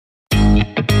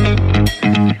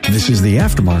This is the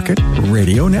Aftermarket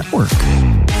Radio Network.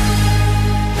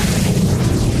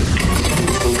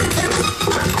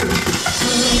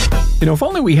 You know, if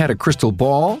only we had a crystal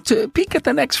ball to peek at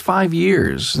the next 5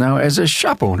 years. Now, as a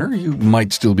shop owner, you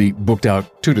might still be booked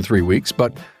out 2 to 3 weeks,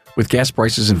 but with gas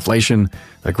prices, inflation,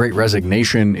 the Great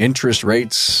Resignation, interest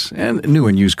rates, and new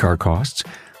and used car costs,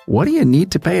 what do you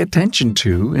need to pay attention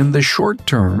to in the short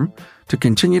term to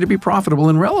continue to be profitable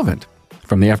and relevant?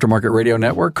 From the Aftermarket Radio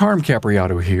Network, Carm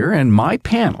Capriato here, and my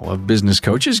panel of business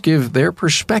coaches give their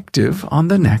perspective on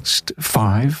the next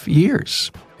 5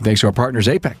 years. Thanks to our partners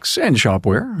Apex and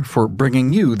Shopware for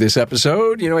bringing you this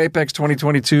episode. You know, Apex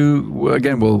 2022,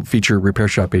 again, will feature Repair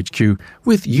Shop HQ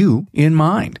with you in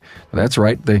mind. That's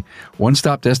right. The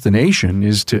one-stop destination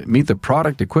is to meet the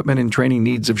product, equipment, and training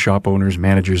needs of shop owners,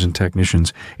 managers, and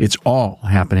technicians. It's all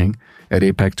happening at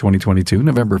Apex 2022,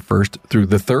 November 1st through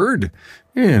the 3rd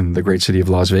in the great city of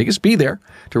Las Vegas. Be there.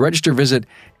 To register, visit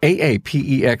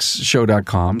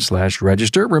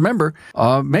aapexshow.com/register. Remember,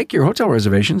 make your hotel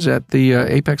reservations at the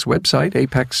Apex website,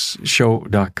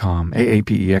 apexshow.com,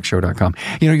 aapexshow.com.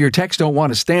 You know, your techs don't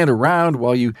want to stand around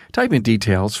while you type in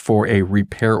details for a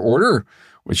repair order.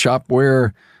 With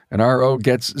Shopware, an RO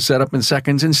gets set up in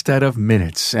seconds instead of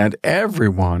minutes, and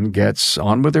everyone gets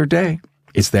on with their day.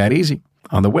 It's that easy.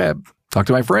 On the web, talk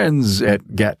to my friends at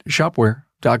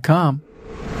getshopware.com.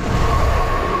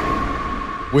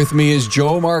 With me is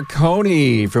Joe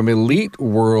Marconi from Elite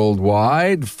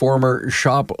Worldwide, former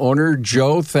shop owner.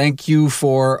 Joe, thank you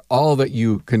for all that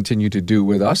you continue to do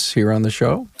with us here on the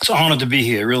show. It's an honor to be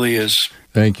here. It really is.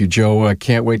 Thank you, Joe. I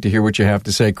can't wait to hear what you have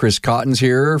to say. Chris Cotton's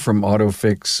here from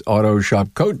AutoFix Auto Shop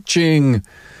Coaching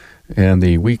and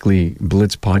the weekly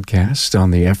Blitz podcast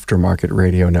on the Aftermarket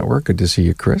Radio Network. Good to see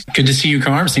you, Chris. Good to see you,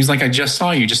 Carm. Seems like I just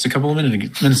saw you just a couple of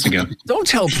minutes ago. Don't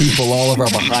tell people all of our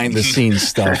behind-the-scenes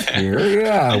stuff here.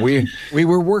 Yeah, we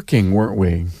were working, weren't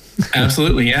we?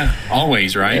 Absolutely, yeah.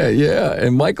 Always, right? Yeah.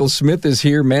 And Michael Smith is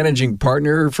here, managing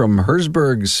partner from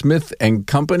Herzberg Smith &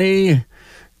 Company.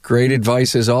 Great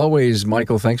advice as always.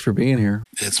 Michael, thanks for being here.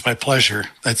 It's my pleasure.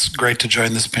 It's great to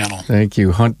join this panel. Thank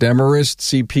you. Hunt Demarest,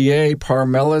 CPA,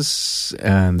 Parmelis,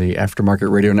 and the Aftermarket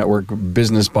Radio Network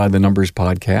Business by the Numbers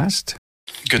podcast.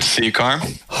 Good to see you, Carm.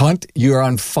 Hunt, you're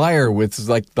on fire with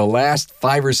like the last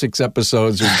 5 or 6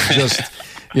 episodes are just,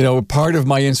 you know, part of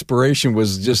my inspiration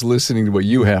was just listening to what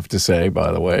you have to say,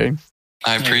 by the way.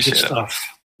 I appreciate it.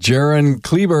 Stuff. Jaron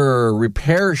Kleber,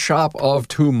 Repair Shop of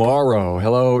Tomorrow.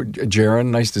 Hello,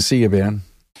 Jaron. Nice to see you, man.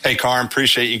 Hey, Carm.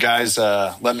 Appreciate you guys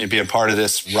letting me be a part of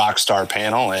this rock star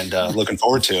panel and looking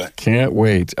forward to it. Can't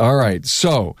wait. All right.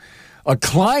 So a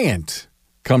client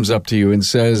comes up to you and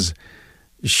says,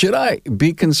 should I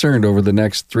be concerned over the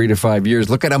next 3 to 5 years?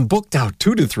 Look at, I'm booked out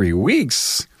 2 to 3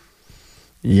 weeks.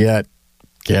 Yet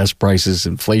gas prices,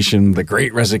 inflation, the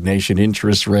Great Resignation,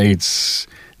 interest rates,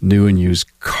 new and used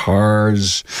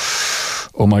cars.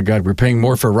 Oh, my God, we're paying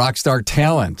more for rock star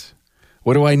talent.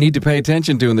 What do I need to pay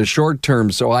attention to in the short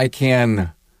term so I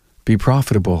can be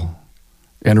profitable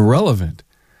and relevant?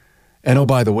 And, oh,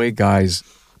 by the way, guys,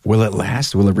 will it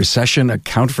last? Will a recession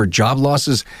account for job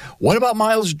losses? What about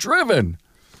miles driven?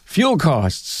 Fuel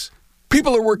costs?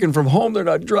 People are working from home. They're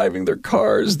not driving their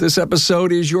cars. This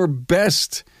episode is your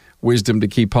best wisdom to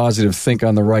keep positive, think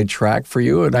on the right track for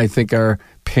you. And I think our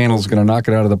panel's going to knock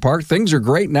it out of the park. Things are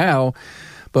great now,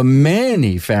 but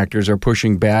many factors are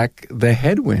pushing back the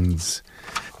headwinds.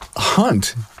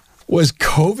 Hunt, was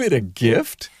COVID a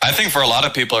gift? I think for a lot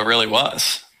of people, it really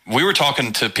was. We were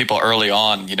talking to people early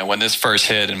on, you know, when this first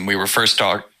hit and we were first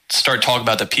start talking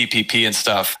about the PPP and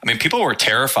stuff. I mean, people were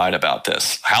terrified about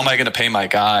this. How am I going to pay my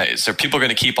guys? Are people going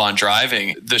to keep on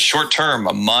driving? The short term,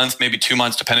 a month, maybe 2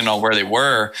 months, depending on where they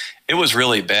were, it was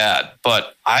really bad.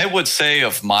 But I would say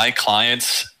of my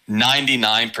clients,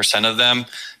 99% of them,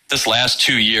 this last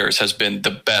 2 years has been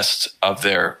the best of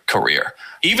their career.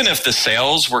 Even if the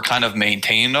sales were kind of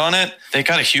maintained on it, they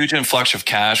got a huge influx of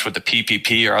cash with the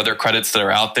PPP or other credits that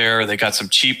are out there. They got some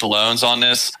cheap loans on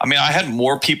this. I mean, I had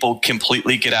more people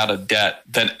completely get out of debt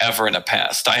than ever in the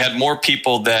past. I had more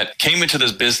people that came into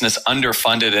this business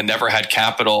underfunded and never had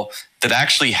capital that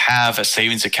actually have a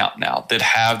savings account now, that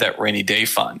have that rainy day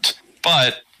fund.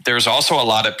 But there's also a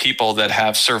lot of people that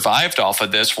have survived off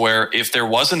of this where if there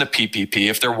wasn't a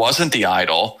PPP, if there wasn't the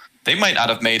EIDL, they might not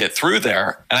have made it through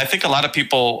there. And I think a lot of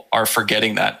people are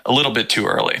forgetting that a little bit too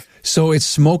early. So it's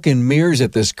smoke and mirrors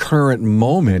at this current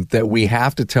moment that we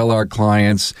have to tell our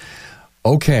clients,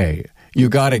 okay, you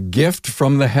got a gift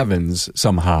from the heavens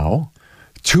somehow.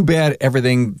 Too bad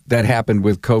everything that happened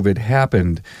with COVID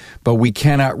happened, but we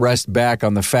cannot rest back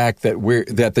on the fact that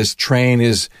that this train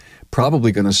is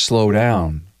probably going to slow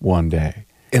down one day.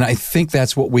 And I think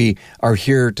that's what we are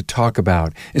here to talk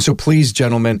about. And so please,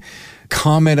 gentlemen,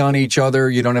 comment on each other.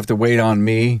 You don't have to wait on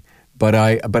me. But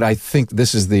I think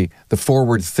this is the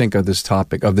forward think of this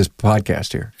topic, of this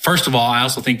podcast here. First of all, I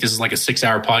also think this is like a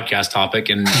 6-hour podcast topic,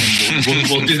 and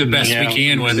we'll do the best we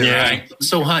can with it, right?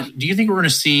 So, Hunt, do you think we're going to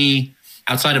see,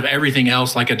 outside of everything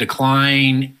else, like a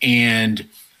decline and,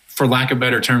 for lack of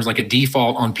better terms, like a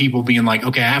default on people being like,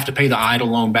 okay, I have to pay the idle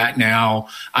loan back now.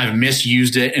 I've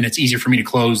misused it, and it's easier for me to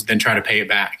close than try to pay it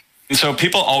back? And so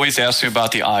people always ask me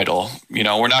about the idle.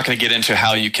 We're not going to get into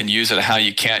how you can use it and how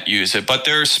you can't use it, but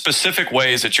there are specific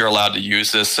ways that you're allowed to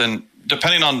use this. And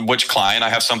depending on which client, I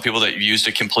have some people that used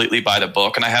it completely by the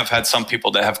book, and I have had some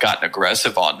people that have gotten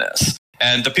aggressive on this.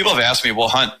 And the people have asked me, well,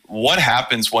 Hunt, what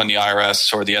happens when the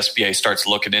IRS or the SBA starts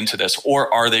looking into this,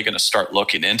 or are they going to start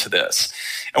looking into this?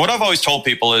 And what I've always told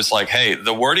people is like, hey,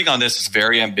 the wording on this is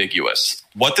very ambiguous.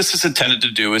 What this is intended to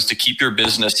do is to keep your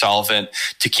business solvent,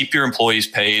 to keep your employees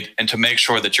paid, and to make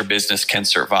sure that your business can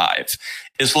survive.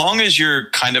 As long as you're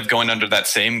kind of going under that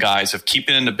same guise of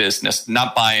keeping in the business,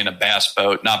 not buying a bass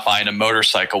boat, not buying a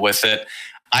motorcycle with it,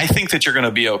 I think that you're going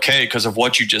to be okay because of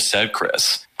what you just said,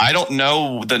 Chris. I don't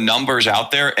know the numbers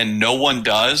out there, and no one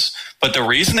does. But the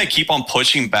reason they keep on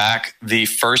pushing back the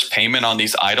first payment on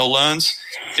these idle loans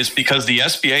is because the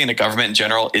SBA and the government in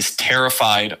general is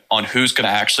terrified on who's going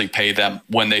to actually pay them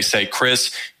when they say,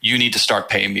 Chris, you need to start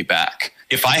paying me back.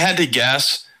 If I had to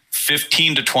guess,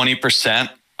 15 to 20%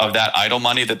 of that idle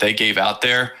money that they gave out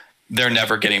there, they're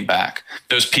never getting back.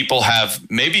 Those people have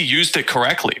maybe used it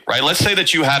correctly, right? Let's say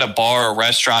that you had a bar, a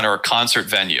restaurant, or a concert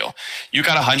venue. You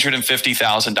got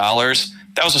 $150,000.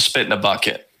 That was a spit in a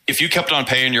bucket. If you kept on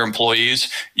paying your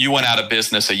employees, you went out of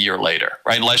business a year later,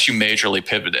 right? Unless you majorly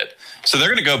pivoted. So they're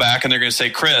going to go back and they're going to say,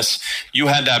 Chris, you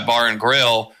had that bar and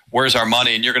grill. Where's our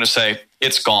money? And you're going to say,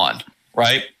 it's gone,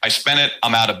 right? I spent it.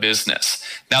 I'm out of business.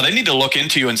 Now they need to look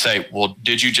into you and say, well,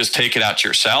 did you just take it out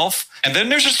yourself? And then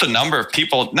there's just a number of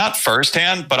people, not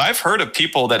firsthand, but I've heard of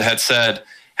people that had said,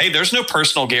 hey, there's no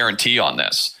personal guarantee on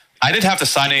this. I didn't have to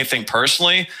sign anything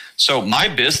personally. So my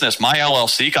business, my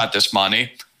LLC got this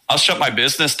money. I'll shut my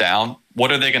business down.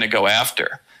 What are they going to go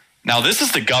after? Now, this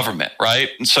is the government, right?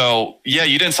 And so, yeah,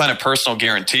 you didn't sign a personal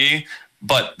guarantee,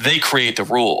 but they create the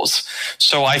rules.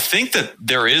 So I think that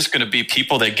there is going to be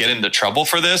people that get into trouble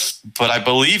for this, but I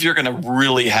believe you're going to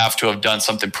really have to have done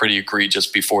something pretty egregious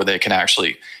before they can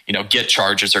actually, get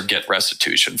charges or get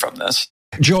restitution from this.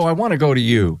 Joe, I want to go to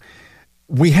you.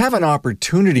 We have an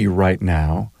opportunity right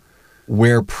now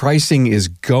where pricing is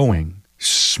going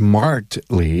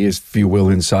smartly, if you will,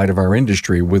 inside of our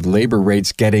industry, with labor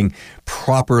rates getting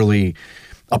properly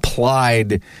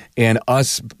applied and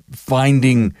us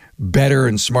finding better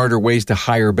and smarter ways to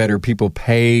hire better people,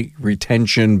 pay,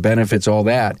 retention, benefits, all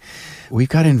that. We've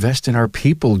got to invest in our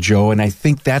people, Joe, and I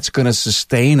think that's going to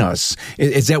sustain us.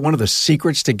 Is that one of the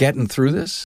secrets to getting through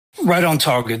this? Right on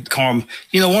target, Carm.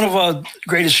 One of our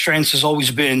greatest strengths has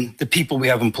always been the people we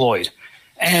have employed.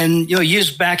 And, years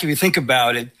back, if you think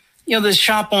about it, the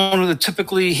shop owner,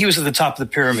 typically, he was at the top of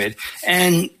the pyramid.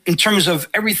 And in terms of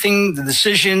everything, the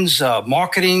decisions,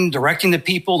 marketing, directing the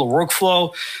people, the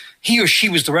workflow, he or she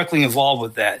was directly involved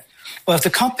with that. But if the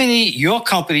company, your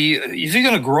company, if you're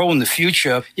going to grow in the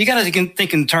future, you got to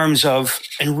think in terms of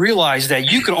and realize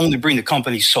that you can only bring the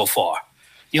company so far.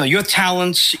 Your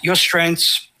talents, your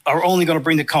strengths are only going to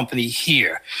bring the company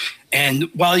here. And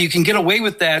while you can get away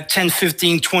with that 10,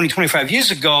 15, 20, 25 years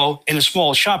ago in a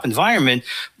small shop environment,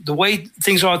 the way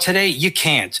things are today, you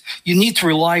can't. You need to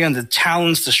rely on the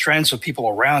talents, the strengths of people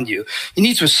around you. You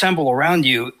need to assemble around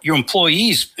you, your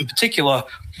employees in particular,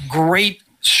 great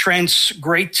strengths,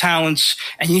 great talents,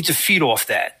 and you need to feed off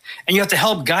that. And you have to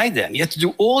help guide them. You have to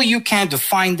do all you can to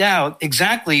find out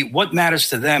exactly what matters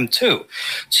to them too.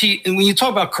 See, and when you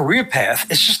talk about career path,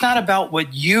 it's just not about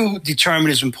what you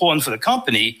determine is important for the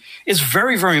company. It's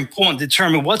very, very important to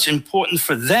determine what's important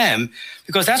for them,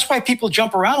 because that's why people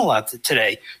jump around a lot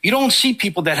today. You don't see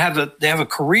people that have a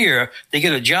career, they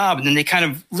get a job, and then they kind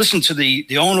of listen to the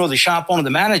owner, the shop owner, the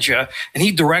manager, and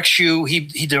he directs you. He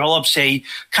develops a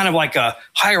kind of like a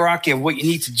hierarchy of what you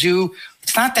need to do.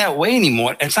 It's not that way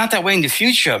anymore. It's not that way in the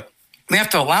future. We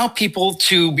have to allow people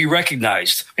to be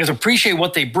recognized. We have to appreciate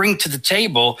what they bring to the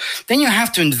table. Then you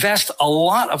have to invest a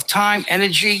lot of time,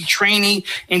 energy, training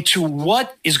into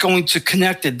what is going to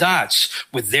connect the dots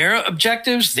with their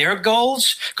objectives, their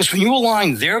goals. Because when you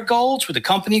align their goals with the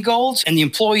company goals, and the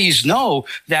employees know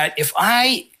that if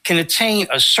I can attain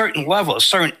a certain level, a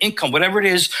certain income, whatever it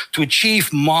is, to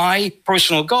achieve my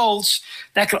personal goals,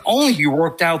 that can only be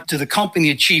worked out to the company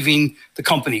achieving the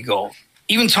company goal.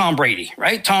 Even Tom Brady,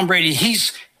 right? Tom Brady,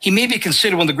 he's he may be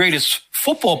considered one of the greatest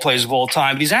football players of all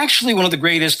time, but he's actually one of the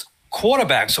greatest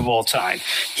quarterbacks of all time.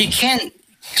 He can't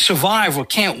survive or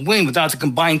can't win without the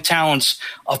combined talents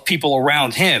of people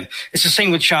around him. It's the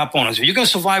same with shop owners. If you're going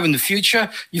to survive in the future,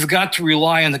 you've got to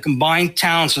rely on the combined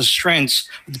talents and strengths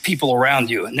of the people around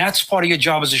you. And that's part of your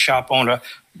job as a shop owner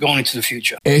going into the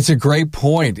future. It's a great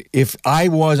point. If I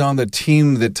was on the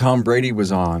team that Tom Brady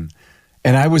was on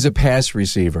and I was a pass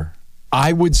receiver,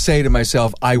 I would say to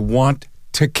myself, I want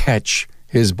to catch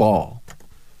his ball.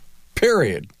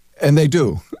 Period. And they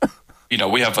do. You know,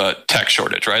 we have a tech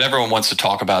shortage, right? Everyone wants to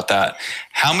talk about that.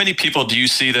 How many people do you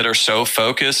see that are so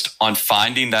focused on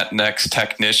finding that next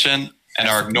technician and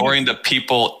are ignoring the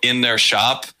people in their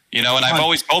shop? You know, and I've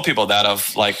always told people that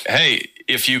of like, hey,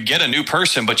 if you get a new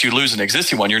person, but you lose an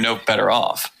existing one, you're no better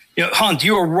off. You know, Hunt,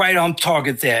 you are right on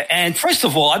target there. And first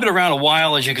of all, I've been around a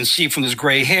while, as you can see from this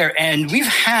gray hair, and we've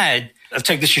had a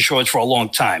technician shortage for a long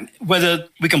time. Whether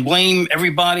we can blame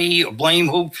everybody or blame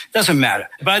who, doesn't matter.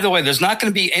 By the way, there's not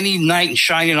going to be any knight in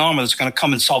shining armor that's going to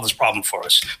come and solve this problem for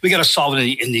us. We got to solve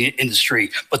it in the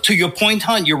industry. But to your point,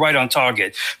 Hunt, you're right on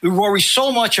target. We worry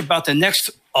so much about the next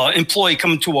employee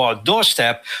coming to our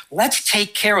doorstep. Let's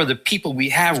take care of the people we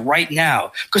have right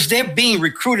now, because they're being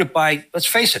recruited by, let's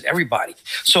face it, everybody.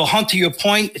 So, Hunt, to your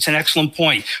point, it's an excellent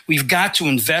point. We've got to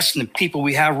invest in the people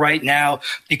we have right now,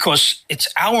 because it's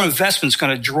our investments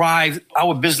going to drive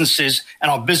our businesses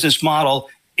and our business model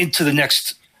into the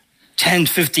next 10,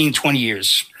 15, 20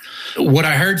 years. What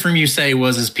I heard from you say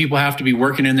is people have to be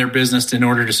working in their business in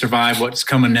order to survive what's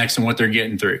coming next and what they're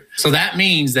getting through. So that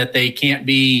means that they can't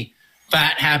be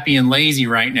fat, happy, and lazy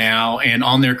right now and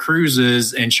on their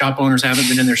cruises, and shop owners haven't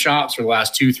been in their shops for the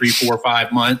last 2, 3, 4,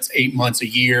 5 months, 8 months, a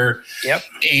year. Yep.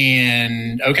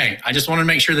 And okay, I just wanted to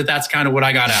make sure that that's kind of what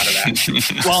I got out of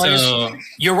that. Well, so,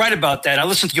 you're right about that. I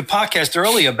listened to your podcast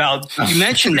earlier about, you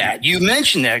mentioned that.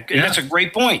 And that's a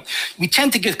great point. We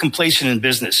tend to get complacent in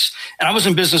business. And I was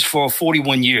in business for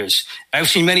 41 years. I've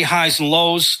seen many highs and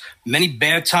lows, many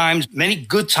bad times, many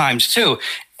good times too.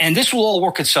 And this will all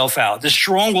work itself out. The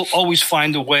strong will always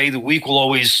find a way. The weak will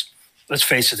always, let's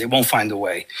face it, they won't find a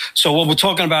way. So what we're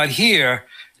talking about here,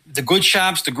 the good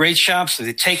shops, the great shops,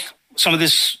 they take some of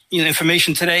this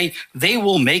information today, they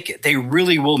will make it. They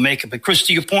really will make it. But Chris,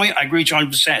 to your point, I agree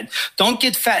 100%. Don't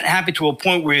get fat and happy to a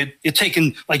point where you're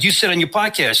taking, like you said on your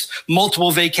podcast,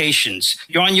 multiple vacations.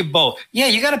 You're on your boat. Yeah,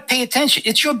 you got to pay attention.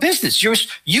 It's your business.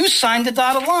 You signed the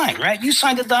dotted line, right? You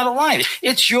signed the dotted line.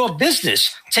 It's your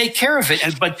business. Take care of it.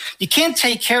 But you can't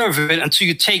take care of it until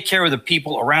you take care of the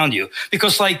people around you.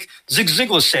 Because like Zig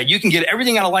Ziglar said, you can get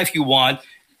everything out of life you want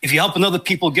if you help other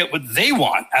people get what they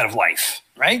want out of life.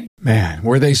 Right? Man,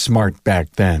 were they smart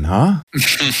back then, huh?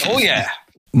 Oh, yeah.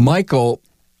 Michael,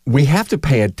 we have to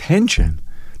pay attention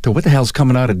to what the hell's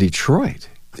coming out of Detroit.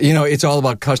 You know, it's all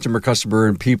about customer,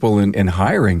 and people and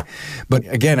hiring.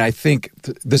 But again, I think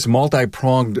this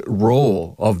multi-pronged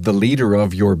role of the leader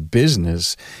of your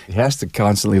business has to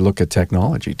constantly look at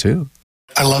technology, too.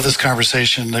 I love this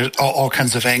conversation. There's all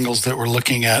kinds of angles that we're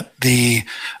looking at. The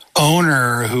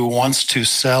owner who wants to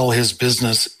sell his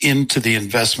business into the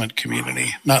investment community,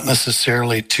 not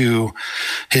necessarily to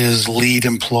his lead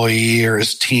employee or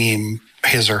his team,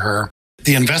 his or her.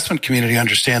 The investment community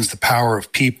understands the power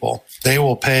of people. They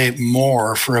will pay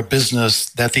more for a business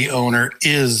that the owner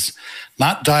is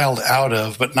not dialed out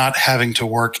of, but not having to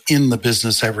work in the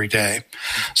business every day.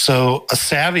 So a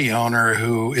savvy owner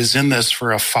who is in this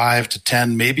for a 5 to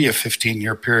 10, maybe a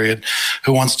 15-year period,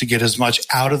 who wants to get as much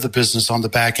out of the business on the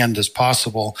back end as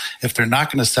possible, if they're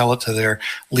not going to sell it to their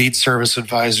lead service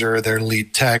advisor or their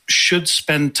lead tech, should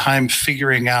spend time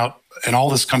figuring out, and all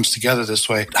this comes together this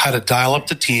way, how to dial up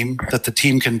the team, that the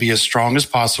team can be as strong as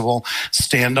possible,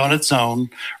 stand on its own,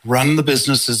 run the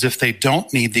business as if they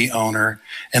don't need the owner,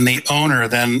 and the owner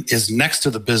then is next to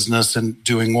the business and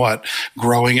doing what?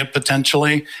 Growing it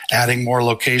potentially, adding more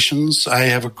locations. I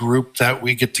have a group that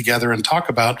we get together and talk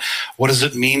about what does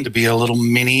it mean to be a little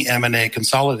mini M&A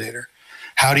consolidator?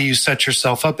 How do you set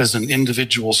yourself up as an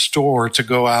individual store to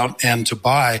go out and to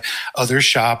buy other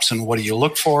shops? And what do you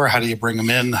look for? How do you bring them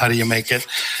in? How do you make it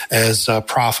as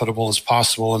profitable as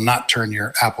possible and not turn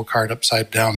your apple cart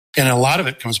upside down? And a lot of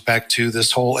it comes back to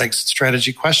this whole exit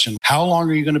strategy question. How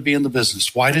long are you going to be in the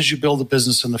business? Why did you build the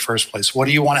business in the first place? What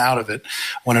do you want out of it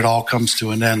when it all comes to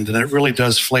an end? And it really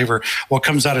does flavor what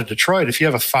comes out of Detroit. If you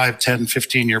have a 5, 10,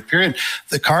 15-year period,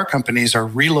 the car companies are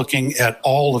relooking at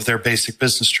all of their basic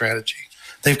business strategy.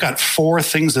 They've got 4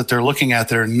 things that they're looking at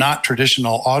that are not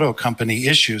traditional auto company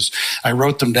issues. I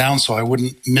wrote them down so I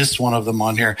wouldn't miss one of them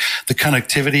on here. The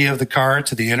connectivity of the car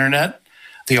to the internet,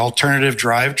 the alternative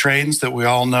drivetrains that we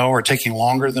all know are taking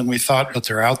longer than we thought, but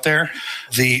they're out there.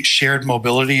 The shared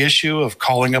mobility issue of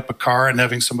calling up a car and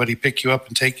having somebody pick you up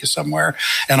and take you somewhere,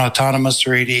 and autonomous or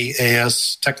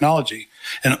ADAS technology.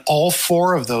 And all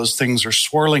four of those things are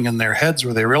swirling in their heads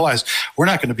where they realize we're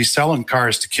not going to be selling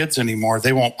cars to kids anymore.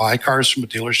 They won't buy cars from a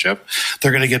dealership.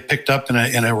 They're going to get picked up in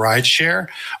a ride share.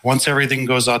 Once everything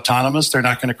goes autonomous, they're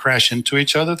not going to crash into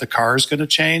each other. The car is going to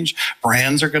change.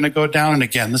 Brands are going to go down. And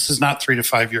again, this is not 3 to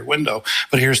 5 year window,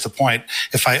 but here's the point.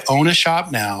 If I own a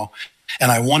shop now, and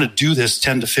I want to do this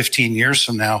 10 to 15 years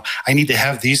from now, I need to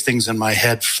have these things in my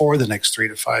head for the next 3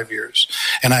 to 5 years.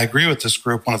 And I agree with this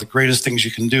group. One of the greatest things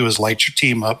you can do is light your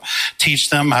team up, teach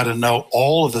them how to know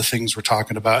all of the things we're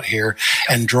talking about here,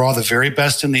 and draw the very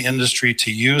best in the industry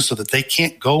to you so that they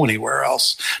can't go anywhere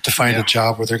else to find a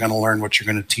job where they're going to learn what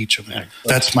you're going to teach them.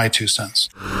 That's my 2 cents.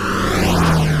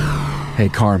 Hey,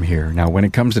 Carm here. Now, when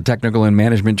it comes to technical and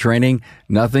management training,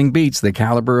 nothing beats the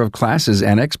caliber of classes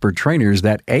and expert trainers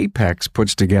that Apex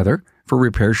puts together for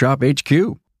Repair Shop HQ.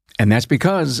 And that's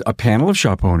because a panel of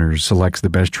shop owners selects the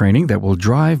best training that will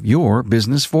drive your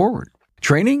business forward.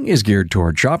 Training is geared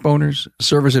toward shop owners,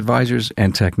 service advisors,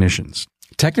 and technicians.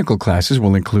 Technical classes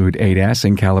will include ADAS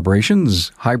and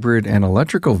calibrations, hybrid and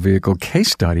electrical vehicle case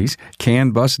studies,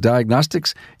 CAN bus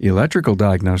diagnostics, electrical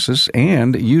diagnosis,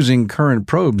 and using current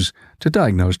probes to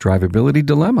diagnose drivability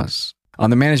dilemmas. On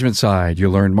the management side,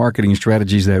 you'll learn marketing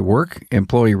strategies that work,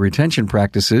 employee retention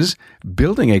practices,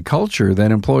 building a culture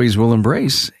that employees will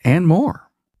embrace, and more.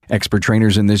 Expert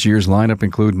trainers in this year's lineup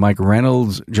include Mike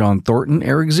Reynolds, John Thornton,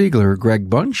 Eric Ziegler,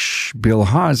 Greg Bunch, Bill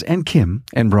Haas, and Kim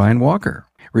and Brian Walker.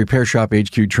 Repair Shop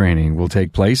HQ training will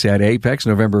take place at Apex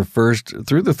November 1st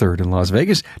through the 3rd in Las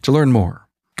Vegas. To learn more,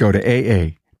 go to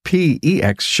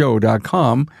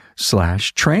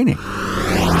aapexshow.com/training.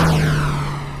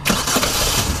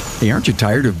 Hey, aren't you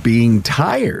tired of being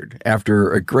tired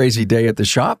after a crazy day at the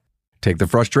shop? Take the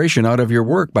frustration out of your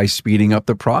work by speeding up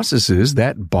the processes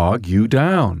that bog you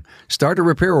down. Start a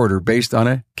repair order based on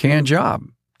a canned job.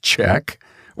 Check.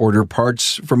 Order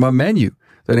parts from a menu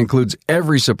that includes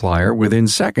every supplier within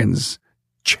seconds.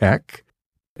 Check.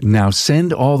 Now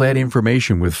send all that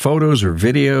information with photos or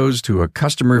videos to a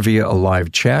customer via a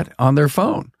live chat on their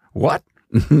phone. What?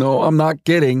 No, I'm not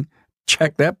kidding.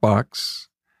 Check that box.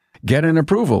 Get an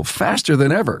approval faster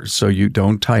than ever so you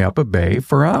don't tie up a bay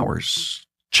for hours.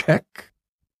 Check.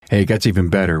 Hey, it gets even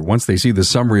better. Once they see the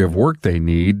summary of work they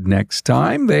need next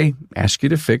time, they ask you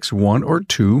to fix 1 or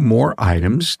 2 more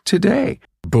items today.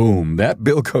 Boom, that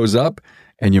bill goes up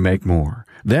and you make more.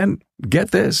 Then,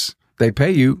 get this, they pay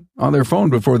you on their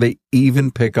phone before they even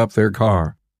pick up their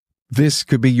car. This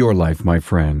could be your life, my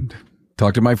friend.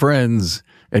 Talk to my friends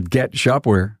at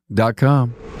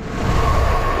GetShopware.com.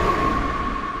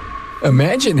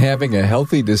 Imagine having a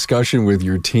healthy discussion with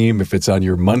your team if it's on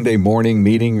your Monday morning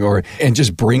meeting and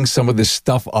just bring some of this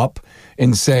stuff up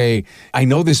and say, I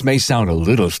know this may sound a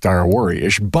little Star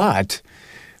Wars-ish, but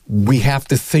we have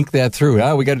to think that through.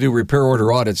 We got to do repair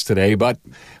order audits today, but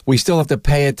we still have to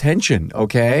pay attention,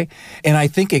 okay? And I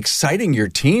think exciting your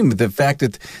team, the fact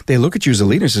that they look at you as a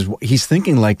leader and says, well, he's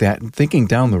thinking like that and thinking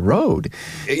down the road.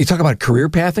 You talk about career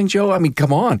pathing, Joe? I mean,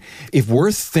 come on. If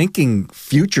we're thinking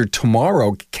future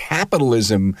tomorrow,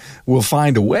 capitalism will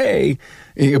find a way.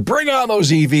 Bring on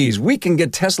those EVs. We can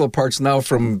get Tesla parts now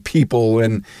from people.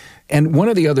 And one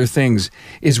of the other things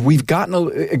is we've gotten,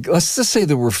 let's just say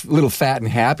that we're a little fat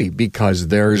and happy because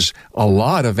there's a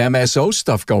lot of MSO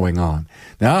stuff going on.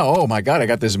 Now, oh my God, I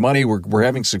got this money. We're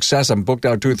having success. I'm booked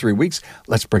out 2 or 3 weeks.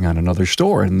 Let's bring on another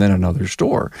store and then another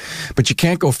store. But you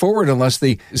can't go forward unless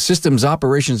the systems,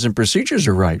 operations, and procedures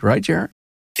are right, Jared?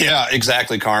 Yeah,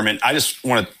 exactly, Carmen. I just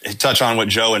want to touch on what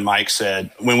Joe and Mike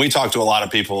said. When we talk to a lot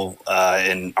of people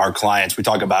and our clients, we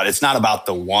talk about it's not about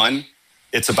the one,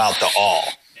 it's about the all.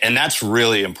 And that's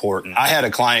really important. I had a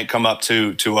client come up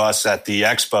to us at the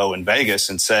expo in Vegas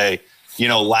and say,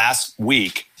 last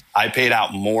week I paid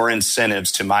out more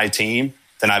incentives to my team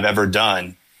than I've ever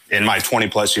done in my 20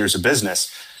 plus years of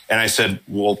business. And I said,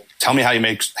 well, tell me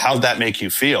how'd that make you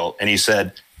feel? And he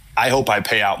said, I hope I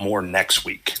pay out more next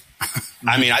week.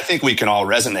 I mean, I think we can all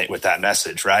resonate with that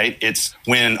message, right? It's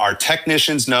when our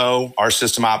technicians know our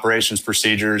system operations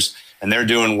procedures and they're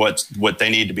doing what they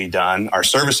need to be done. Our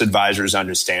service advisors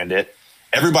understand it.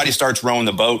 Everybody starts rowing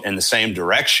the boat in the same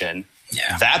direction.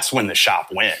 Yeah. That's when the shop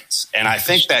wins. And I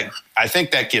think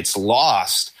that gets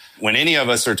lost when any of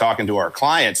us are talking to our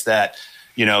clients that,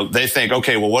 they think,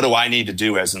 okay, well, what do I need to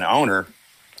do as an owner?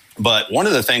 But one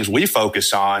of the things we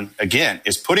focus on, again,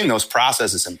 is putting those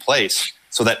processes in place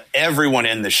so that everyone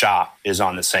in the shop is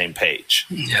on the same page.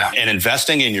 Yeah. And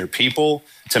investing in your people,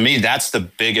 to me, that's the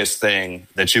biggest thing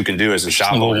that you can do as a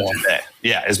shop owner today.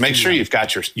 Yeah, is make sure you've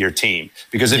got your team.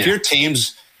 Because if your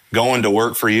team's going to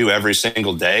work for you every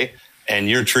single day and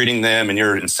you're treating them and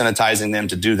you're incentivizing them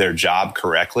to do their job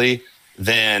correctly,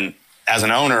 then as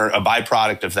an owner, a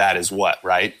byproduct of that is what,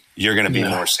 right? You're going to be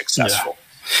more successful.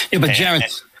 Yeah, but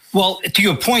Jaron, well, to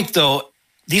your point, though,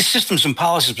 these systems and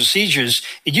policies, procedures,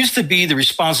 it used to be the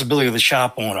responsibility of the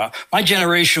shop owner. My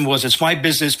generation was, it's my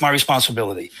business, my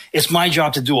responsibility. It's my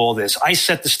job to do all this. I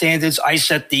set the standards, I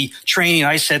set the training,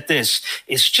 I set this.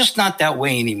 It's just not that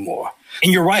way anymore.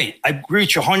 And you're right. I agree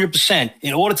with you 100%.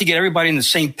 In order to get everybody in the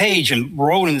same page and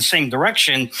rowing in the same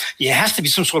direction, there has to be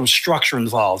some sort of structure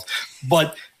involved.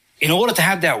 But in order to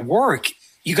have that work,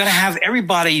 you got to have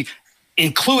everybody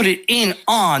included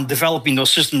on developing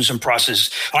those systems and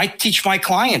processes. When I teach my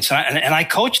clients and I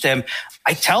coach them,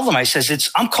 I tell them, I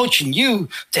says, I'm coaching you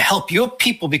to help your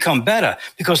people become better,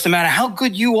 because no matter how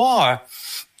good you are,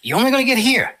 you're only going to get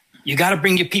here. You got to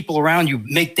bring your people around you,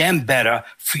 make them better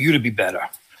for you to be better.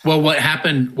 Well, what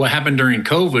happened during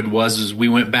COVID was we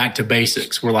went back to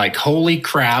basics. We're like, holy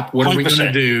crap, what are we going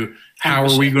to do? How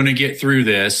 100%. Are we going to get through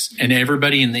this? And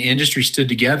everybody in the industry stood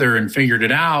together and figured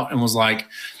it out and was like,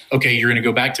 okay, you're going to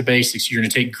go back to basics. You're going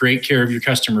to take great care of your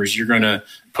customers. You're going to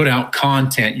put out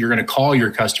content. You're going to call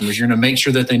your customers. You're going to make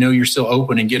sure that they know you're still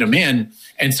open and get them in.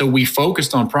 And so we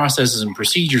focused on processes and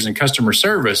procedures and customer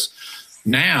service.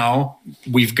 Now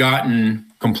we've gotten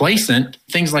complacent.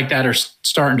 Things like that are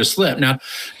starting to slip. Now,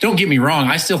 don't get me wrong.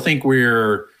 I still think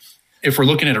if we're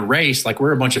looking at a race, like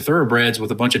we're a bunch of thoroughbreds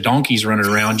with a bunch of donkeys running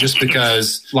around, just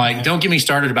because, like, don't get me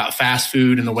started about fast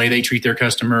food and the way they treat their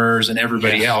customers and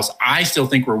everybody else. I still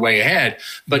think we're way ahead.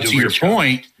 But to your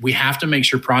point, we have to make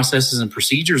sure processes and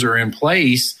procedures are in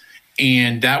place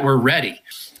and that we're ready.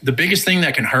 The biggest thing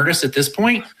that can hurt us at this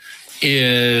point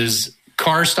is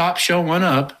cars stop showing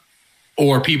up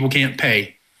or people can't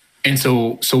pay. And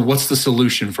so what's the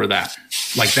solution for that?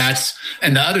 Like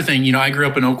and the other thing, I grew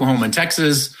up in Oklahoma and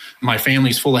Texas. My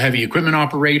family's full of heavy equipment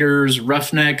operators,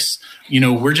 roughnecks.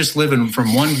 We're just living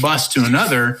from one bus to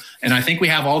another. And I think we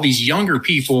have all these younger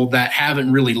people that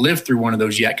haven't really lived through one of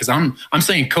those yet. Because I'm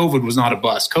saying COVID was not a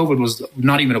bust. COVID was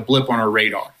not even a blip on our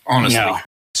radar, honestly. No.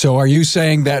 So are you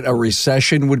saying that a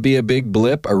recession would be a big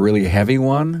blip, a really heavy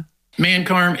one? Man,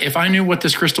 Carm, if I knew what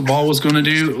this crystal ball was going to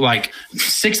do, like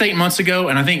 6-8 months ago,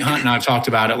 and I think Hunt and I have talked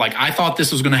about it, like I thought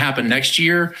this was going to happen next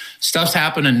year. Stuff's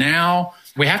happening now.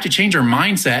 We have to change our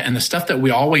mindset, and the stuff that we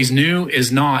always knew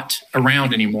is not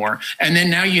around anymore. And then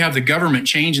now you have the government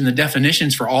changing the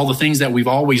definitions for all the things that we've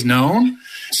always known.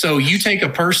 So you take a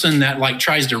person that like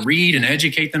tries to read and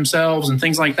educate themselves and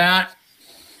things like that.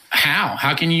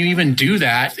 How can you even do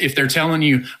that if they're telling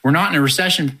you we're not in a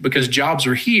recession because jobs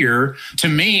are here? To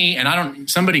me, and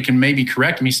somebody can maybe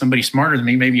correct me, somebody smarter than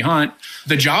me, maybe Hunt,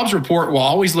 the jobs report will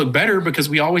always look better because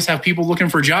we always have people looking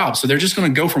for jobs. So they're just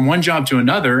going to go from one job to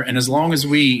another. And as long as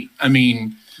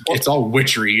it's all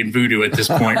witchery and voodoo at this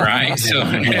point, right? So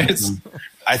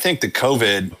I think the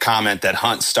COVID comment that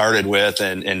Hunt started with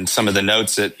and some of the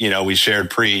notes that, we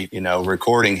shared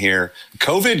recording here,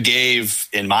 COVID gave,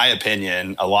 in my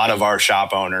opinion, a lot of our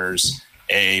shop owners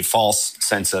a false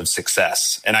sense of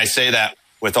success. And I say that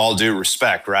with all due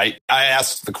respect, right? I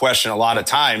ask the question a lot of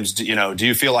times, do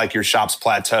you feel like your shop's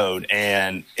plateaued?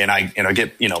 And I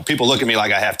get, people look at me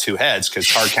like I have two heads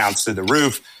because car counts through the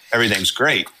roof, everything's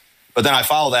great. But then I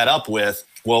follow that up with,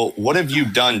 well, what have you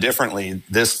done differently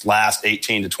this last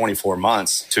 18 to 24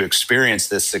 months to experience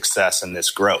this success and this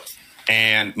growth?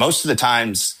 And most of the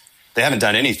times they haven't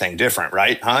done anything different,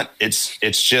 right, Hunt? It's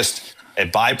just a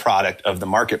byproduct of the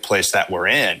marketplace that we're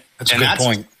in. That's a good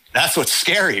point. That's what's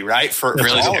scary, right? For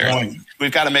really all scary. of them.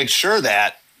 We've got to make sure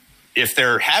that if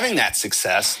they're having that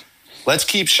success, let's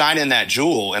keep shining that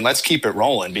jewel and let's keep it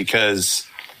rolling, because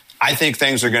I think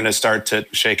things are going to start to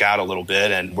shake out a little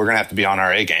bit and we're going to have to be on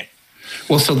our A game.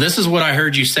 Well, so this is what I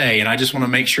heard you say, and I just want to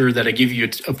make sure that I give you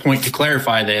a point to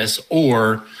clarify this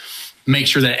or make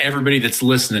sure that everybody that's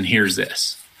listening hears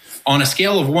this. On a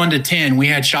scale of 1 to 10, we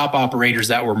had shop operators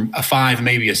that were a 5,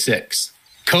 maybe a 6.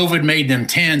 COVID made them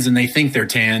 10s and they think they're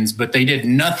 10s, but they did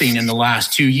nothing in the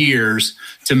last 2 years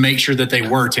to make sure that they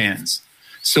were 10s.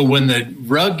 So when the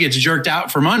rug gets jerked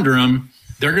out from under them,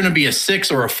 they're going to be a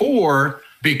 6 or a 4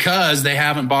 because they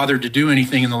haven't bothered to do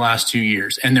anything in the last 2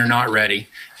 years and they're not ready.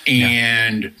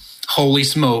 And holy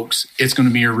smokes, it's going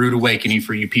to be a rude awakening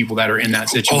for you people that are in that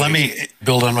situation. Well, let me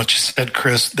build on what you said,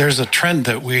 Chris. There's a trend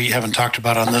that we haven't talked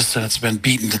about on this, and it's been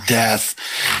beaten to death,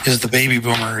 is the baby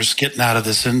boomers getting out of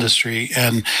this industry.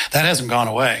 And that hasn't gone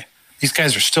away. these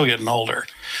guys are still getting older.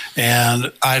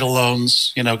 And idle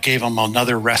loans, gave them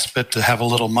another respite to have a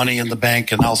little money in the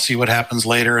bank, and I'll see what happens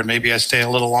later, and maybe I stay a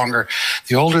little longer.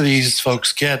 The older these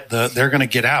folks get, they're going to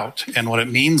get out. And what it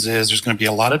means is there's going to be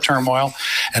a lot of turmoil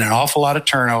and an awful lot of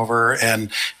turnover.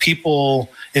 And people,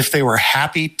 if they were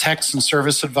happy techs and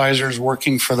service advisors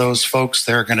working for those folks,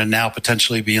 they're going to now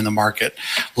potentially be in the market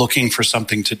looking for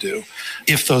something to do.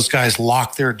 If those guys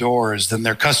lock their doors, then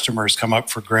their customers come up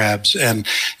for grabs. And,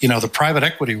 the private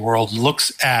equity world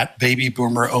looks at baby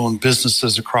boomer owned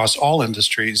businesses across all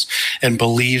industries and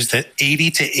believes that 80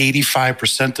 to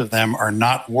 85% of them are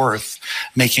not worth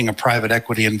making a private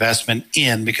equity investment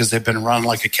in because they've been run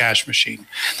like a cash machine.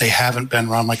 They haven't been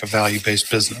run like a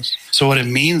value-based business. So what it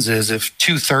means is if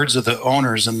 2/3 of the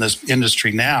owners in this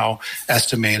industry now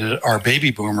estimated are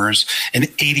baby boomers and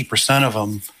 80% of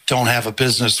them don't have a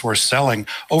business worth selling,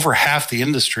 over half the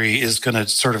industry is going to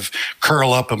sort of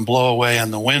curl up and blow away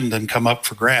in the wind and come up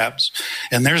for grabs.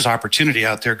 And there's opportunity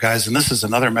out there, guys. And this is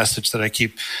another message that I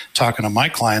keep talking to my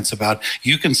clients about.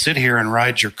 You can sit here and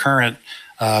ride your current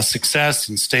success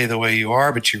and stay the way you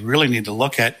are, but you really need to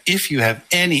look at, if you have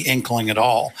any inkling at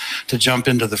all to jump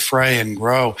into the fray and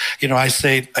grow. I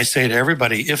say to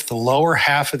everybody, if the lower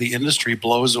half of the industry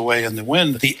blows away in the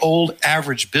wind, the old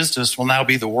average business will now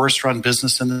be the worst run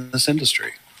business in this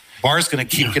industry. Bar is going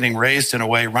to keep getting raised in a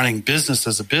way, running business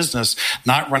as a business,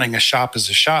 not running a shop as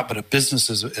a shop, but a business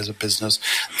as a business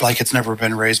like it's never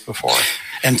been raised before.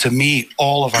 And to me,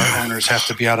 all of our owners have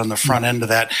to be out on the front end of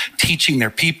that, teaching their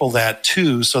people that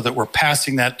too, so that we're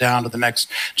passing that down to the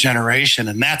next generation.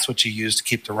 And that's what you use to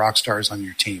keep the rock stars on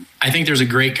your team. I think there's a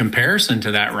great comparison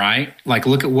to that, right? Like,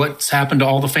 look at what's happened to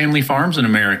all the family farms in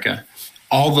America.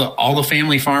 All the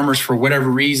family farmers, for whatever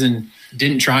reason,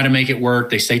 didn't try to make it work.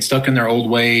 They stayed stuck in their old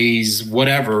ways,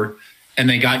 whatever, and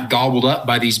they got gobbled up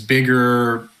by these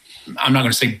bigger, I'm not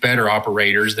going to say better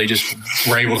operators. They just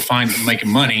were able to find them making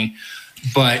money.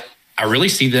 But I really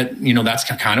see that, that's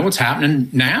kind of what's happening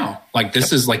now. Like,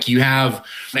 this is like you have,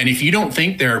 and if you don't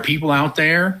think there are people out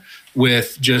there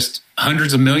with just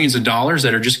hundreds of millions of dollars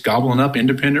that are just gobbling up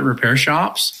independent repair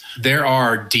shops, there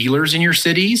are dealers in your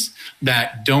cities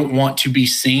that don't want to be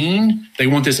seen. They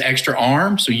want this extra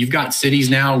arm. So you've got cities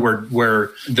now where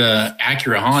the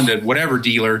Acura, Honda, whatever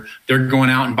dealer, they're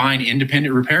going out and buying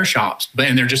independent repair shops,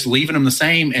 and they're just leaving them the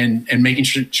same and making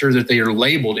sure that they are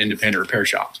labeled independent repair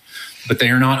shops, but they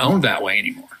are not owned that way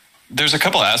anymore. There's a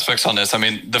couple of aspects on this. I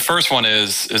mean, the first one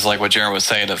is like what Jaron was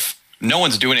saying, of no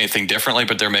one's doing anything differently,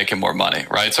 but they're making more money,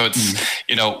 right? So it's,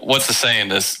 what's the saying?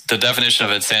 The definition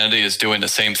of insanity is doing the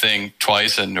same thing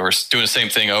twice or doing the same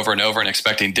thing over and over and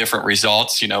expecting different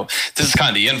results. This is kind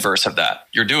of the inverse of that.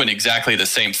 You're doing exactly the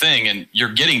same thing and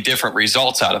you're getting different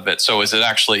results out of it. So is it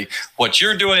actually what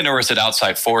you're doing, or is it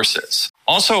outside forces?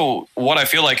 Also, what I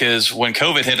feel like is when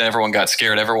COVID hit and everyone got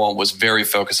scared, everyone was very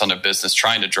focused on their business,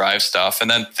 trying to drive stuff. And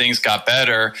then things got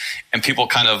better and people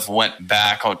kind of went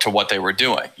back to what they were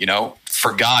doing,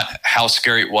 forgot how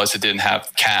scary it was it didn't have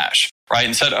cash, right?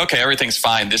 And said, okay, everything's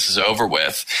fine. This is over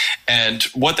with. And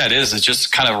what that is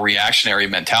just kind of a reactionary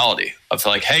mentality of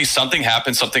like, hey, something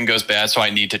happened, something goes bad, so I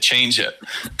need to change it.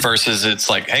 Versus it's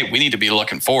like, hey, we need to be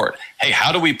looking forward. Hey,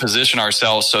 how do we position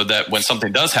ourselves so that when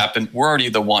something does happen, we're already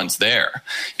the ones there?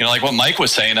 Like what Mike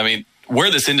was saying, I mean,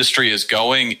 where this industry is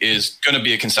going is going to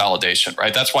be a consolidation,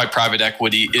 right? That's why private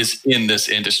equity is in this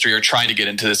industry or trying to get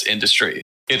into this industry.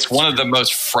 It's one of the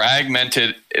most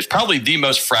fragmented, it's probably the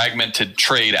most fragmented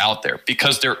trade out there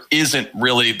because there isn't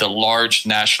really the large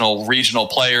national, regional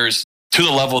players to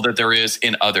the level that there is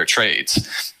in other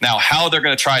trades. Now, how they're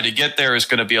going to try to get there is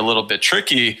going to be a little bit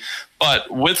tricky,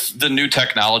 but with the new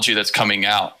technology that's coming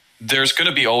out, there's going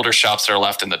to be older shops that are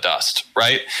left in the dust,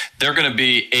 right? They're going to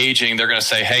be aging. They're going to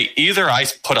say, hey, either I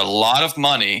put a lot of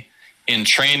money in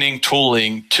training,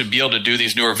 tooling to be able to do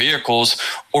these newer vehicles,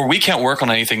 or we can't work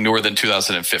on anything newer than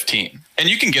 2015. And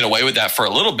you can get away with that for a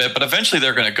little bit, but eventually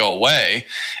they're going to go away.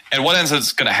 And what ends up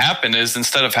going to happen is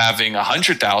instead of having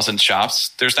 100,000 shops,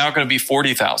 there's now going to be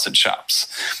 40,000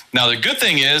 shops. Now, the good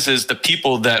thing is the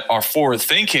people that are forward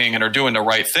thinking and are doing the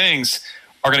right things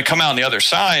are going to come out on the other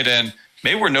side, and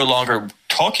maybe we're no longer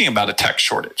talking about a tech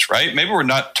shortage, right? Maybe we're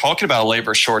not talking about a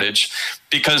labor shortage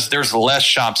because there's less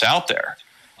shops out there.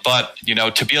 But,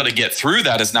 to be able to get through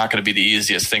that is not going to be the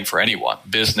easiest thing for anyone,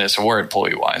 business or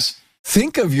employee-wise.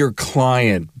 Think of your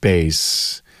client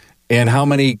base and how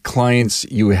many clients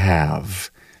you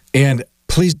have. And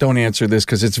please don't answer this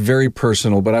because it's very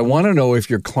personal, but I want to know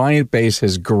if your client base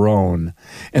has grown.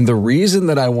 And the reason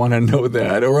that I want to know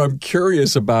that, or I'm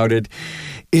curious about it,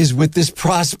 is with this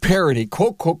prosperity,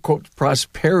 quote, quote, quote,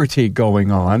 prosperity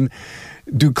going on,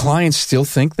 Do clients still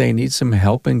think they need some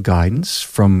help and guidance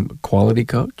from quality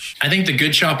coach? I think the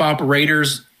good shop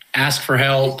operators ask for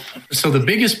help. So the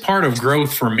biggest part of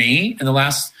growth for me in the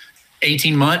last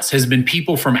 18 months has been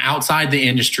people from outside the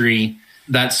industry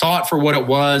that saw it for what it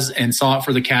was and saw it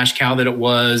for the cash cow that it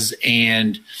was.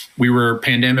 And we were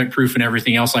pandemic proof and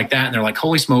everything else like that. And they're like,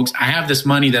 holy smokes, I have this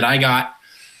money that I got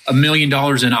 $1 million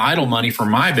in idle money for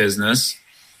my business.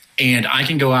 And I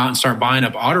can go out and start buying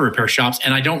up auto repair shops.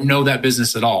 And I don't know that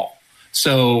business at all.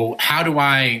 So how do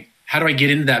I get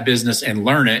into that business and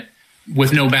learn it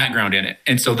with no background in it?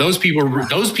 And so those people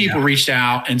reached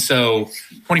out. And so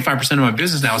 25% of my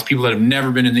business now is people that have never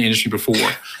been in the industry before.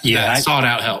 Yeah, sought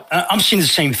out help. I'm seeing the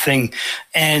same thing.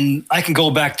 And I can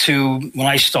go back to when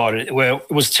I started, where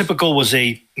it was typical was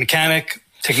a mechanic,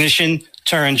 technician,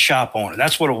 turned shop owner.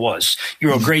 That's what it was. You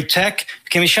were a great tech,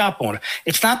 became a shop owner.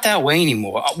 It's not that way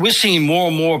anymore. We're seeing more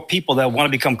and more people that want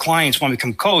to become clients, want to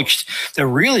become coached, that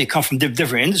really come from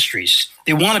different industries.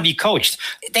 They want to be coached.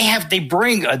 They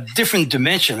bring a different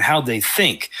dimension of how they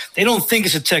think. They don't think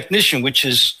as a technician, which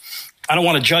is, I don't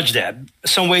want to judge that. In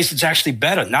some ways, it's actually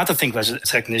better not to think as a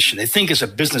technician. They think as a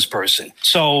business person.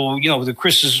 So, to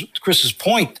Chris's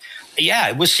point,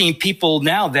 yeah, we're seeing people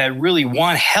now that really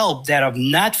want help that are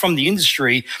not from the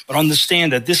industry, but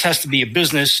understand that this has to be a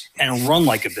business and run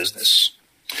like a business.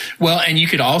 Well, and you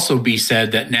could also be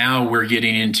said that now we're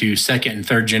getting into second and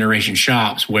third generation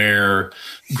shops where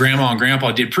grandma and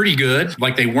grandpa did pretty good.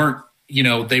 Like they weren't,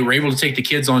 they were able to take the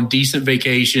kids on decent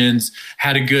vacations,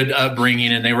 had a good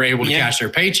upbringing, and they were able to cash their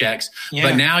paychecks. Yeah.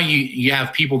 But now you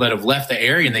have people that have left the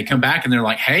area and they come back and they're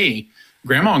like, hey,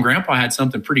 grandma and grandpa had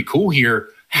something pretty cool here.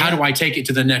 How do I take it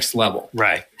to the next level?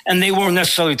 Right. And they weren't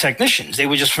necessarily technicians. They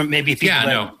were just from maybe people.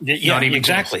 Not even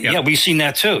exactly. Close. Yeah, we've seen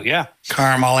that too. Yeah.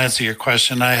 Carm, I'll answer your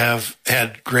question. I have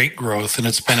had great growth, and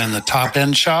it's been in the top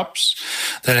end shops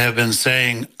that have been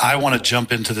saying, I want to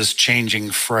jump into this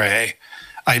changing fray.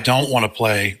 I don't want to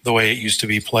play the way it used to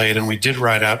be played. And we did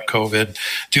ride out COVID,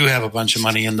 do have a bunch of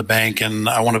money in the bank, and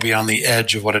I want to be on the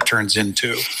edge of what it turns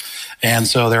into. And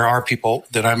so there are people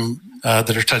that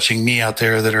that are touching me out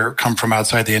there that are come from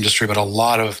outside the industry, but a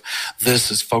lot of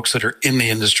this is folks that are in the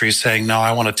industry saying, no,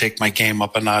 I want to take my game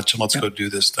up a notch and let's go do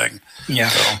this thing. Yeah.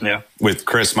 So, yeah. With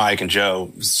Chris, Mike, and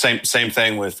Joe, same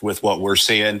thing with what we're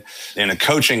seeing in a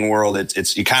coaching world.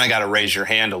 It's you kind of got to raise your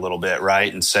hand a little bit,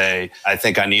 right? And say, I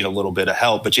think I need a little bit of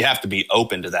help, but you have to be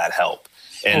open to that help.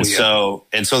 And so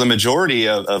the majority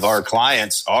of our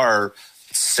clients are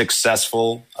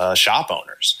successful shop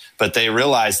owners, but they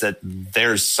realize that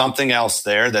there's something else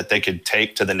there that they could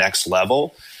take to the next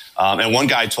level. And one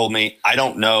guy told me, I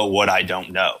don't know what I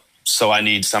don't know. So I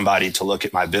need somebody to look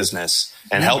at my business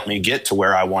and help me get to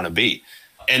where I want to be.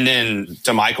 And then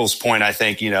to Michael's point, I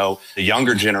think, the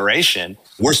younger generation,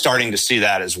 we're starting to see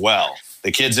that as well.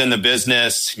 The kid's in the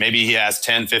business, maybe he has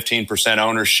 10, 15%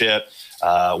 ownership.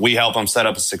 We help him set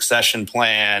up a succession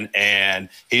plan, and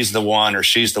he's the one or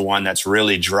she's the one that's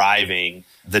really driving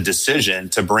the decision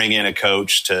to bring in a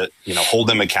coach to, hold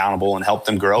them accountable and help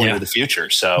them grow into the future.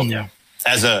 So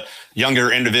as a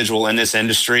younger individual in this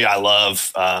industry, I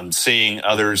love seeing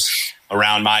others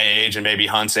around my age and maybe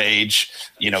Hunt's age,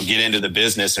 get into the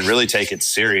business and really take it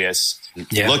serious.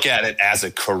 Look at it as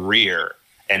a career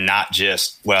and not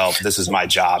just, well, this is my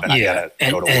job and I got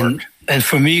to go to work. And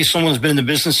for me, someone who's been in the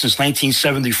business since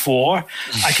 1974,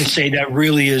 I can say that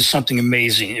really is something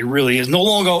amazing. It really is. No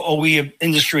longer are we an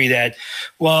industry that,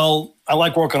 well, I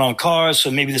like working on cars,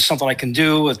 so maybe there's something I can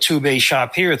do, a 2-bay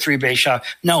shop here, a 3-bay shop.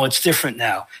 No, it's different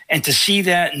now. And to see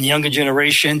that in the younger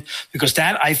generation, because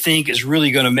that, I think, is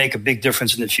really going to make a big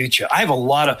difference in the future. I have a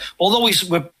lot of, although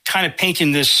we're kind of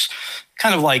painting this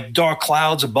kind of like dark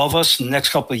clouds above us in the next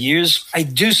couple of years, I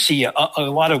do see a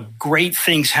lot of great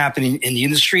things happening in the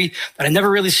industry that I've never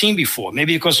really seen before.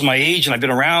 Maybe because of my age and I've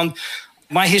been around.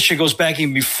 My history goes back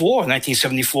even before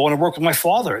 1974, and I worked with my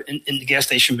father in the gas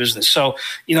station business. So,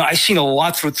 I've seen a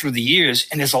lot through the years,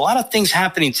 and there's a lot of things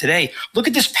happening today. Look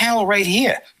at this panel right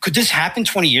here. Could this happen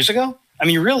 20 years ago? I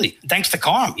mean, really, thanks to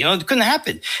Carm, it couldn't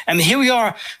happen. I mean, here we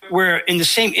are, we're in the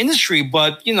same industry,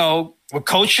 but, we're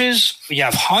coaches. We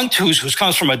have Hunt, who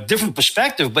comes from a different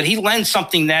perspective, but he lends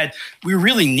something that we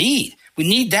really need. We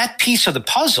need that piece of the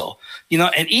puzzle,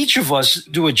 and each of us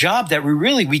do a job that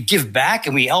we give back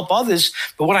and we help others.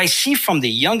 But what I see from the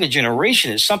younger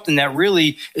generation is something that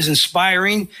really is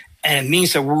inspiring, and it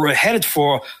means that we're headed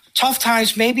for tough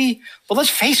times maybe, but let's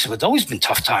face it, it's always been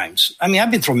tough times. I mean,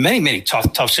 I've been through many, many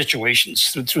tough situations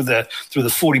through the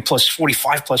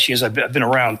 45 plus years I've been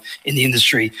around in the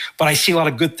industry, but I see a lot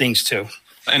of good things too.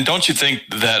 And don't you think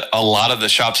that a lot of the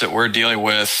shops that we're dealing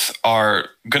with are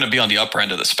going to be on the upper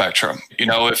end of the spectrum? You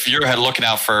know, if you're looking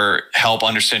out for help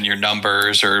understanding your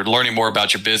numbers or learning more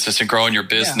about your business and growing your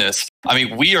business, I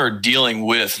mean, we are dealing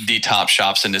with the top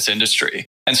shops in this industry.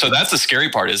 And so that's the scary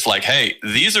part is like, hey,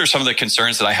 these are some of the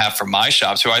concerns that I have for my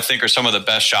shops, who I think are some of the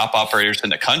best shop operators in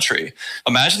the country.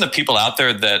 Imagine the people out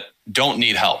there that don't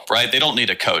need help, right? They don't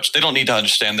need a coach. They don't need to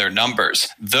understand their numbers.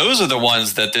 Those are the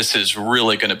ones that this is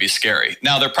really going to be scary.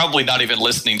 Now, they're probably not even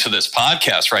listening to this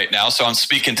podcast right now, so I'm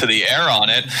speaking to the air on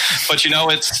it. But, you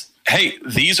know, hey,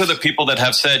 these are the people that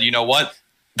have said, you know what?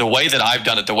 The way that I've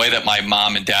done it, the way that my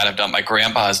mom and dad have done it, my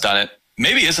grandpa has done it,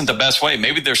 maybe isn't the best way.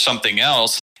 Maybe there's something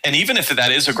else. And even if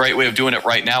that is a great way of doing it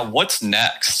right now, what's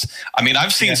next? I mean,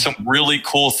 I've seen some really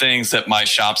cool things that my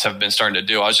shops have been starting to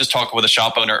do. I was just talking with a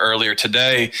shop owner earlier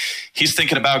today. He's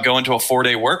thinking about going to a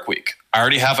 4-day work week. I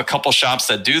already have a couple shops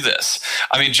that do this.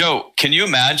 I mean, Joe, can you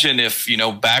imagine if, you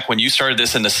know, back when you started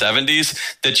this in the 70s,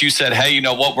 that you said, hey, you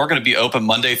know what, we're going to be open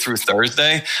Monday through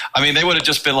Thursday? I mean, they would have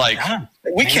just been like,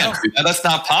 we can't do that. That's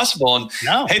not possible. And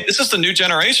hey, this is the new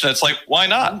generation. It's like, why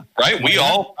not? Right? We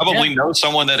all probably know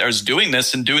someone that is doing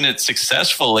this and doing it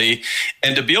successfully.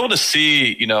 And to be able to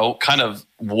see, you know, kind of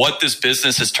what this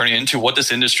business is turning into, what this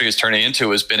industry is turning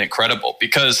into has been incredible,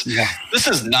 because this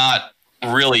is not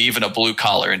really even a blue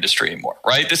collar industry anymore,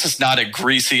 right? This is not a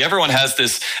greasy, everyone has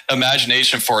this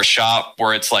imagination for a shop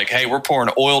where it's like, hey, we're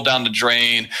pouring oil down the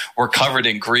drain, we're covered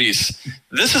in grease.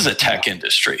 This is a tech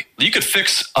industry. You could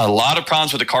fix a lot of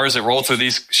problems with the cars that roll through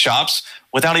these shops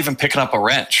without even picking up a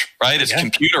wrench, right? It's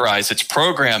computerized, it's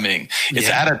programming, it's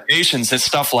adaptations, it's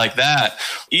stuff like that.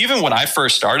 Even when I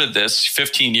first started this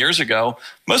 15 years ago,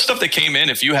 most stuff that came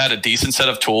in, if you had a decent set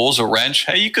of tools, a wrench,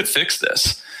 hey, you could fix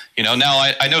this. You know, now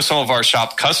I know some of our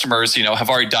shop customers, you know, have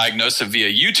already diagnosed it via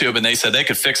YouTube, and they said they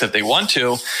could fix it if they want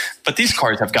to. But these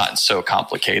cars have gotten so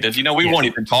complicated. You know, we won't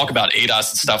even talk about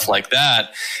ADAS and stuff like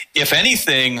that. If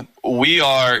anything, we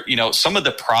are, you know, some of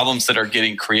the problems that are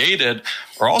getting created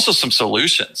are also some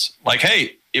solutions. Like,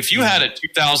 hey, if you had a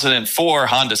 2004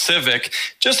 Honda Civic,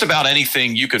 just about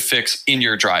anything you could fix in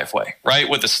your driveway, right?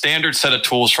 With a standard set of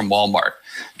tools from Walmart.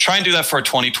 Try and do that for a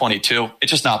 2022.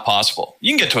 It's just not possible.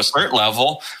 You can get to a certain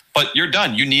level, but you're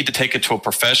done. You need to take it to a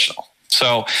professional.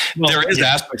 So there is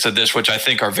aspects of this which I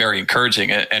think are very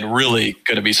encouraging and really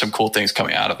going to be some cool things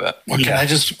coming out of it. Well, can I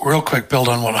just real quick build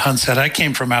on what Hunt said? I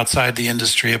came from outside the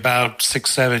industry about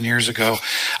 6-7 years ago.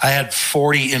 I had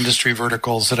 40 industry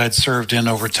verticals that I'd served in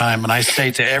over time. And I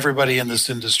say to everybody in this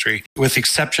industry, with the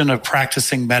exception of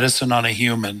practicing medicine on a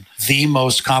human, the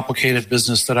most complicated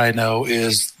business that I know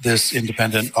is this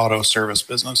independent auto service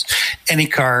business. Any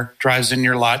car drives in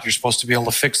your lot, you're supposed to be able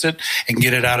to fix it and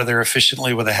get it out of there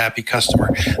efficiently with a happy customer.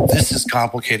 This is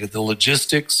complicated. The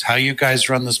logistics, how you guys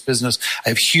run this business. I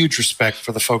have huge respect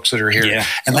for the folks that are here.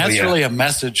 And that's really a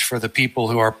message for the people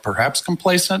who are perhaps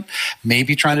complacent,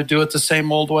 maybe trying to do it the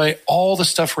same old way. All the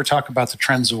stuff we're talking about, the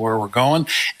trends of where we're going,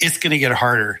 it's going to get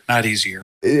harder, not easier.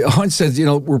 Hunt says, you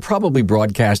know, we're probably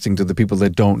broadcasting to the people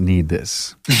that don't need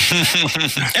this.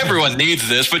 Everyone needs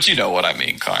this, but you know what I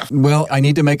mean, Carm. Well, I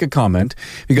need to make a comment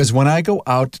because when I go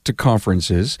out to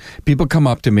conferences, people come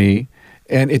up to me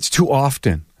and it's too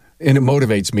often. And it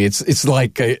motivates me. It's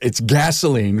like it's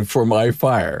gasoline for my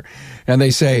fire. And they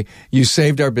say, you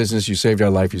saved our business, you saved our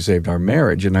life, you saved our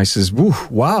marriage. And I says,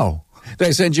 wow. Did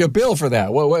I send you a bill for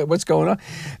that? What's going on?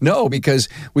 No, because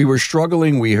we were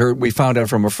struggling. We found out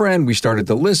from a friend. We started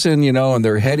to listen, you know, and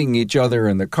they're heading each other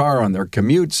in the car on their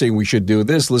commute, saying we should do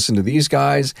this, listen to these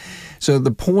guys. So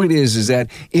the point is that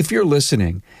if you're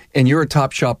listening and you're a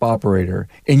top shop operator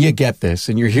and you get this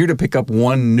and you're here to pick up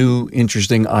one new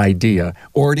interesting idea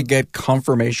or to get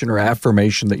confirmation or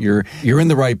affirmation that you're in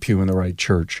the right pew in the right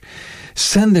church,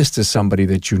 send this to somebody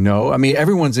that you know. I mean,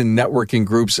 everyone's in networking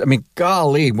groups. I mean,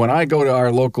 golly, when I go to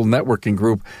our local networking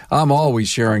group, I'm always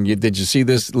sharing, did you see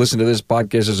this? Listen to this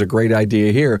podcast. There's a great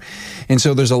idea here. And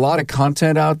so there's a lot of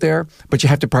content out there, but you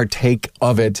have to partake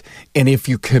of it. And if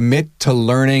you commit to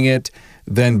learning it,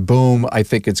 then boom, I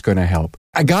think it's going to help.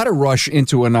 I got to rush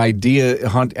into an idea,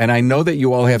 Hunt, and I know that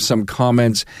you all have some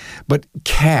comments, but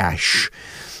cash,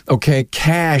 okay,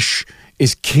 cash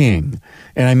is king.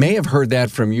 And I may have heard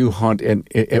that from you, Hunt,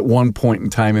 at one point in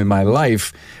time in my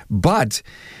life. But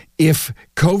if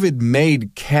COVID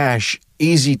made cash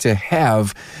easy to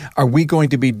have, are we going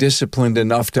to be disciplined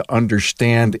enough to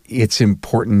understand it's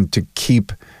important to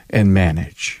keep and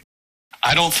manage?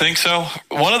 I don't think so.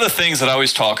 One of the things that I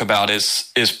always talk about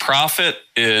is profit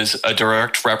is a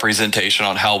direct representation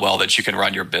on how well that you can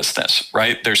run your business,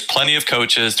 right? There's plenty of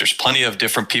coaches. There's plenty of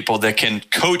different people that can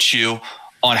coach you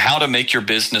on how to make your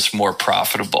business more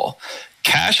profitable.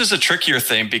 Cash is a trickier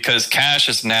thing because cash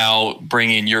is now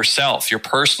bringing yourself, your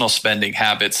personal spending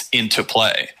habits into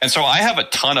play. And so I have a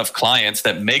ton of clients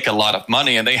that make a lot of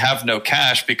money and they have no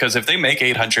cash because if they make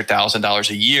 $800,000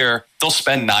 a year, they'll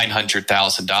spend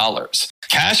 $900,000.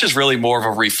 Cash is really more of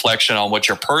a reflection on what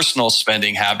your personal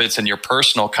spending habits and your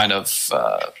personal kind of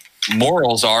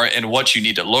morals are and what you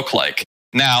need to look like.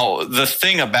 Now, the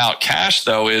thing about cash,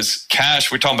 though, is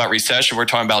cash, we're talking about recession, we're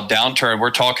talking about downturn, we're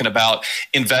talking about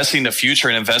investing in the future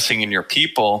and investing in your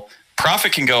people.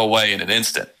 Profit can go away in an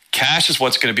instant. Cash is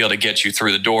what's going to be able to get you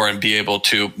through the door and be able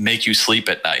to make you sleep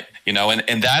at night,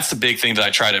 and that's the big thing that I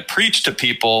try to preach to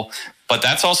people. But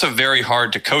that's also very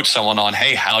hard to coach someone on,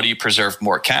 hey, how do you preserve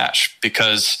more cash?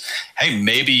 Because, hey,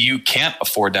 maybe you can't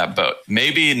afford that boat.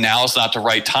 Maybe now is not the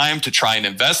right time to try and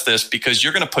invest this because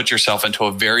you're going to put yourself into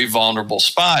a very vulnerable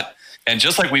spot. And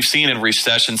just like we've seen in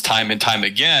recessions time and time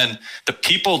again, the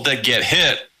people that get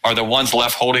hit are the ones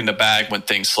left holding the bag when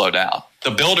things slow down.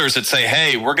 The builders that say,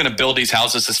 hey, we're going to build these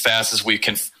houses as fast as we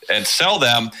can and sell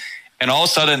them. And all of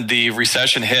a sudden the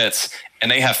recession hits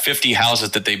and they have 50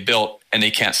 houses that they built and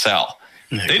they can't sell.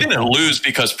 They didn't lose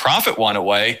because profit went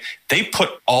away. They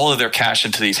put all of their cash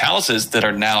into these houses that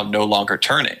are now no longer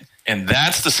turning. And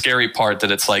that's the scary part,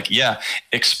 that it's like, yeah,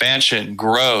 expansion,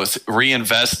 growth,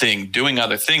 reinvesting, doing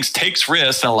other things takes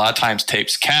risks and a lot of times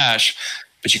takes cash,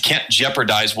 but you can't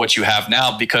jeopardize what you have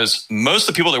now because most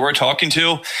of the people that we're talking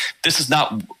to, this is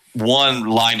not one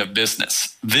line of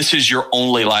business. This is your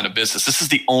only line of business. This is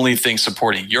the only thing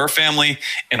supporting your family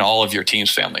and all of your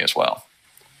team's family as well.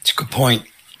 It's a good point.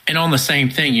 And on the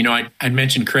same thing, I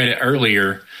mentioned credit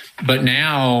earlier, but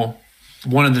now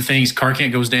one of the things, car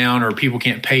can't goes down or people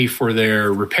can't pay for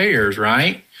their repairs,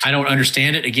 right? I don't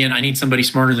understand it. Again, I need somebody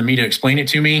smarter than me to explain it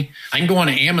to me. I can go on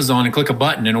to Amazon and click a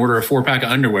button and order a 4-pack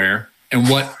of underwear. And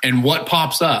what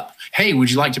pops up? Hey, would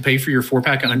you like to pay for your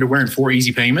 4-pack of underwear in 4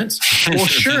 easy payments? Well,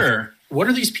 sure. What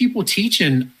are these people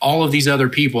teaching all of these other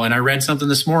people? And I read something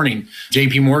this morning.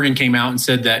 JP Morgan came out and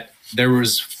said that there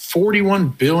was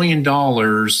 $41 billion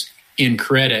in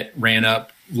credit ran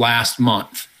up last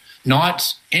month.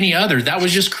 Not any other. That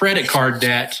was just credit card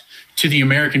debt to the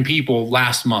American people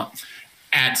last month.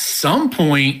 At some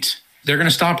point, they're going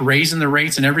to stop raising the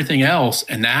rates and everything else.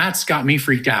 And that's got me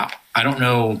freaked out. I don't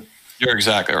know. You're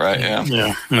exactly right.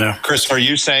 Yeah. Chris, are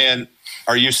you saying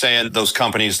those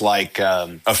companies like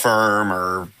Affirm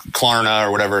or Klarna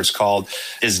or whatever it's called,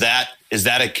 is that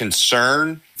a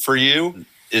concern for you?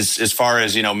 As far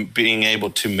as, being able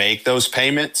to make those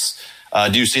payments,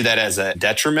 do you see that as a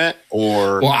detriment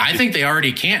or? Well, I think they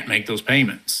already can't make those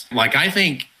payments. Like, I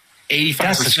think 85%.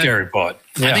 That's the scary part.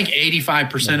 Yeah. I think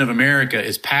 85% of America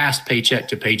is past paycheck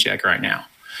to paycheck right now.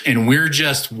 And we're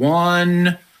just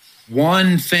one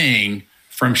thing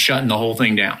from shutting the whole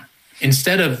thing down.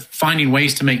 Instead of finding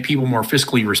ways to make people more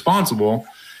fiscally responsible,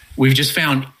 we've just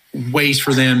found ways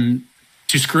for them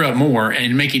to screw up more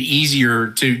and make it easier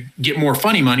to get more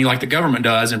funny money like the government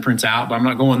does and prints out, but I'm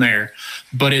not going there.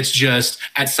 But it's just,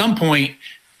 at some point,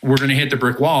 we're going to hit the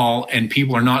brick wall and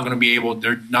people are not going to be able,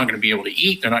 they're not going to be able to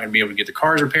eat. They're not going to be able to get the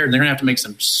cars repaired. And they're going to have to make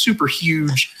some super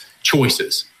huge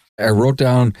choices. I wrote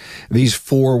down these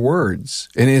 4 words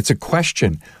and it's a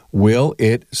question. Will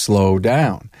it slow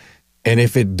down? And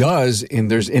if it does,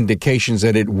 and there's indications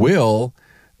that it will,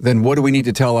 then what do we need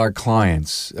to tell our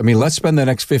clients? I mean, let's spend the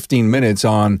next 15 minutes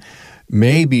on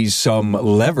maybe some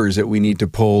levers that we need to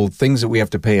pull, things that we have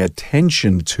to pay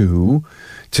attention to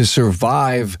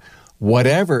survive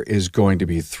whatever is going to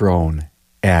be thrown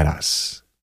at us.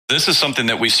 This is something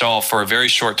that we saw for a very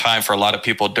short time for a lot of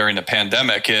people during the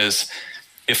pandemic is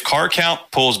if car count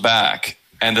pulls back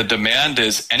and the demand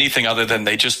is anything other than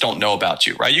they just don't know about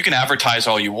you, right? You can advertise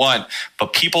all you want,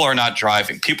 but people are not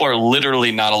driving. People are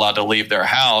literally not allowed to leave their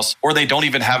house, or they don't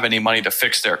even have any money to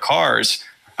fix their cars.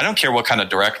 I don't care what kind of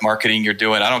direct marketing you're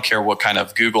doing. I don't care what kind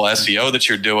of Google SEO that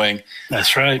you're doing.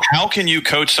 That's right. How can you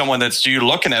coach someone that's you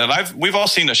looking at it? We've all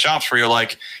seen the shops where you're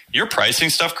like, you're pricing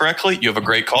stuff correctly. You have a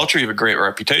great culture. You have a great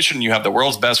reputation. You have the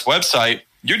world's best website.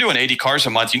 You're doing 80 cars a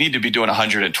month. You need to be doing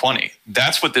 120.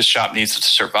 That's what this shop needs to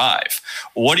survive.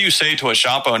 What do you say to a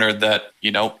shop owner that,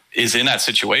 is in that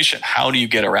situation? How do you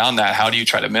get around that? How do you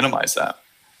try to minimize that?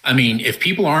 I mean, if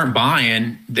people aren't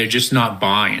buying, they're just not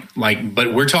buying.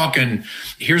 But we're talking,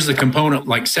 here's the component,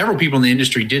 like several people in the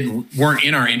industry weren't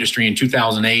in our industry in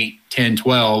 2008, 10,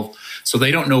 12. So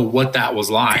they don't know what that was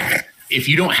like. If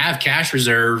you don't have cash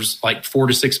reserves, like 4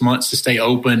 to 6 months to stay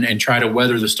open and try to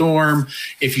weather the storm,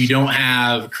 if you don't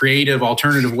have creative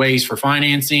alternative ways for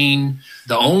financing,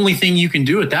 the only thing you can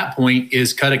do at that point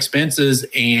is cut expenses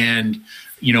and,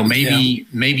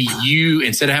 maybe you,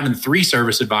 instead of having 3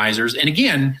 service advisors, and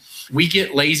again, we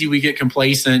get lazy, we get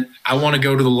complacent. I want to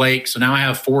go to the lake. So now I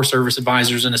have 4 service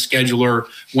advisors and a scheduler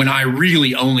when I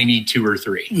really only need 2 or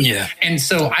 3. Yeah. And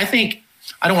so I think,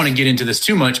 I don't want to get into this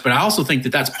too much, but I also think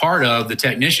that that's part of the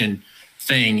technician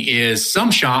thing is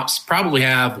some shops probably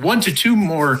have 1 to 2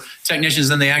 more technicians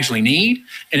than they actually need.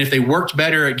 And if they worked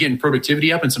better at getting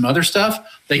productivity up and some other stuff,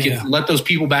 they could let those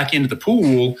people back into the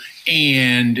pool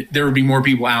and there would be more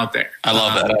people out there. I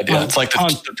love that idea. It's like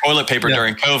the toilet paper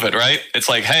during COVID, right? It's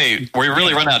like, hey, we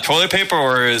really run out of toilet paper,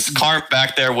 or is Carm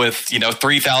back there with,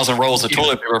 3,000 rolls of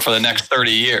toilet paper for the next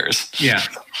 30 years? Yeah.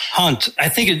 Hunt, I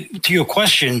think to your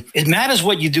question, it matters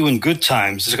what you do in good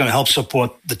times is going to help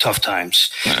support the tough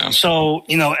times. Yeah. So,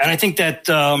 and I think that,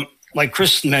 like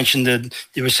Chris mentioned,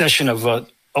 the recession of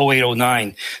 08,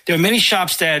 09, there are many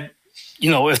shops that,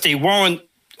 if they weren't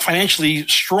financially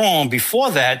strong before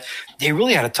that, they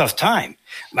really had a tough time.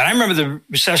 But I remember the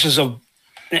recessions of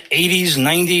the 80s,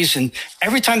 90s, and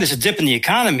every time there's a dip in the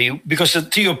economy, because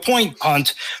to your point,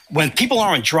 Hunt, when people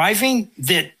aren't driving,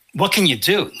 what can you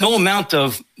do? No amount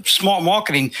of smart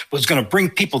marketing was going to bring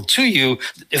people to you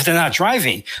if they're not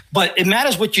driving. But it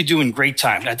matters what you do in great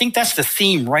times. I think that's the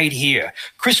theme right here.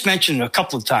 Chris mentioned it a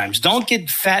couple of times. Don't get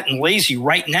fat and lazy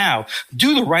right now.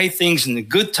 Do the right things in the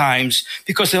good times,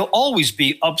 because there'll always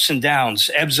be ups and downs,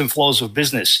 ebbs and flows of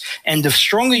business. And the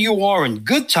stronger you are in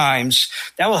good times,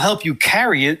 that will help you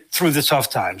carry it through the tough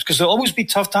times, because there'll always be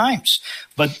tough times.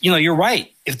 But, you're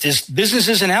right. If this business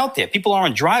isn't out there, people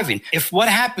aren't driving. If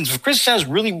Chris says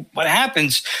really what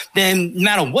happens, then no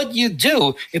matter what you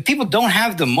do, if people don't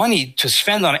have the money to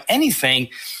spend on anything,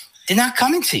 they're not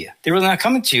coming to you. They're really not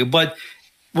coming to you, but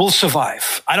we'll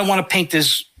survive. I don't want to paint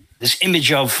this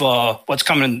image of what's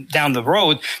coming down the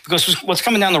road, because what's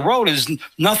coming down the road is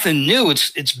nothing new.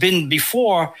 It's been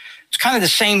before. It's kind of the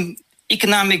same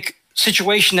economic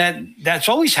situation that's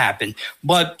always happened.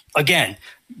 But again,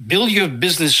 build your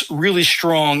business really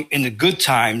strong in the good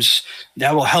times.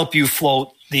 That will help you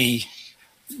float the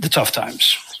tough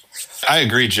times. I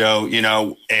agree, Joe.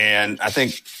 And I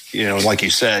think, like you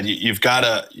said, you've got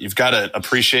to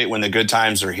appreciate when the good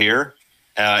times are here,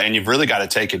 and you've really got to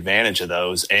take advantage of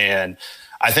those. And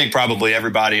I think probably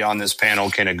everybody on this panel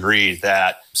can agree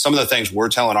that some of the things we're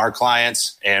telling our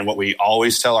clients and what we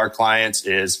always tell our clients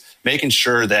is making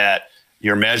sure that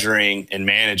you're measuring and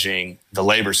managing the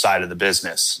labor side of the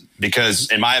business, because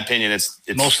in my opinion, it's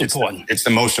most important. It's the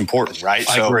most important, right?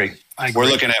 I agree. We're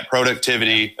looking at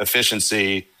productivity,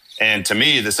 efficiency, and to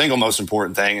me, the single most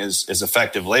important thing is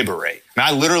effective labor rate. And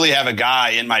I literally have a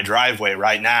guy in my driveway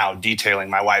right now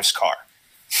detailing my wife's car,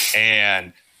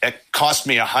 and it cost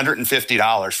me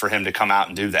 $150 for him to come out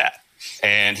and do that.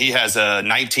 And he has a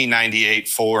 1998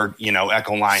 Ford,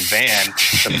 Ecoline van,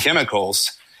 some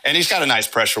chemicals. And he's got a nice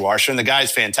pressure washer, and the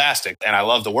guy's fantastic, and I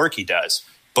love the work he does.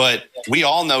 But we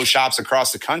all know shops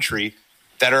across the country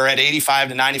that are at $85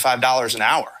 to $95 an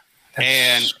hour.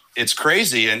 And it's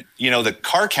crazy. And, the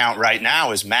car count right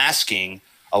now is masking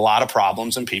a lot of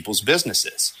problems in people's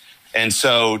businesses. And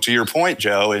so to your point,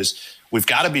 Joe, is we've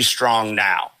got to be strong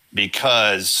now,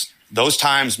 because those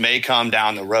times may come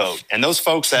down the road. And those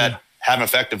folks that have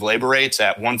effective labor rates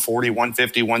at 140,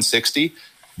 150, 160,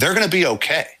 they're going to be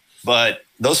okay. But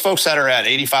those folks that are at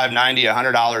 $85, $90,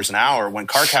 $100 an hour, when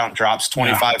car count drops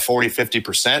 25, 40,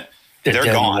 50%, they're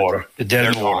gone. They're dead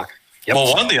in the water. Yep.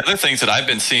 Well, one of the other things that I've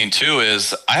been seeing too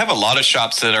is I have a lot of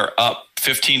shops that are up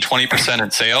 15, 20% in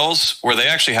sales where they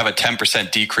actually have a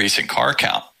 10% decrease in car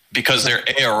count because their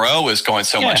ARO is going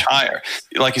so much higher.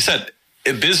 Like you said,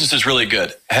 business is really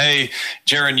good. Hey,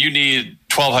 Jaron, you need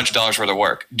 $1,200 worth of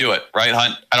work. Do it, right,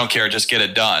 Hunt? I don't care. Just get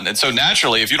it done. And so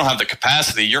naturally, if you don't have the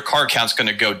capacity, your car count's going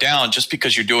to go down just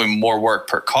because you're doing more work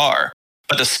per car.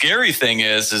 But the scary thing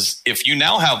is if you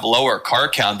now have lower car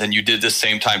count than you did this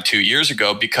same time 2 years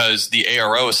ago because the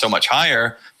ARO is so much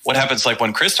higher, what happens like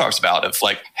when Chris talks about it,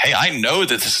 like, hey, I know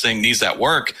that this thing needs that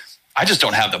work. I just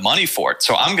don't have the money for it.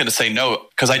 So I'm going to say no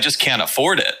because I just can't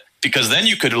afford it. Because then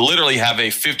you could literally have a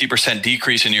 50%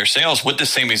 decrease in your sales with the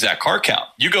same exact car count.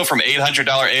 You go from $800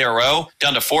 ARO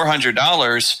down to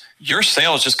 $400, your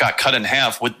sales just got cut in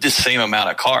half with the same amount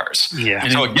of cars. Yeah.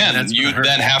 So again, you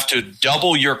then have to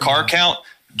double your car count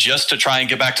just to try and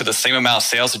get back to the same amount of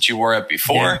sales that you were at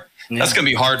before. Yeah. That's going to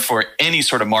be hard for any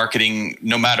sort of marketing,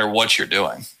 no matter what you're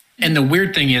doing. And the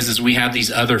weird thing is we have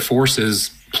these other forces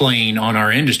playing on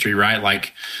our industry, right?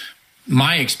 Like,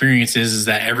 my experience is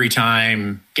that every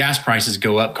time gas prices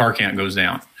go up, car count goes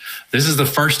down. This is the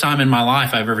first time in my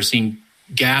life I've ever seen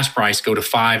gas price go to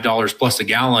 $5 plus a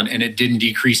gallon, and it didn't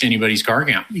decrease anybody's car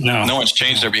count. No one's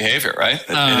changed their behavior, right?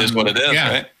 It is what it is,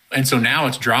 right? And so now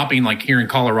it's dropping. Like here in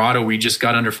Colorado, we just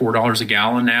got under $4 a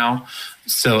gallon now.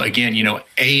 So again,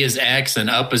 A is X and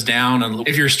up is down. And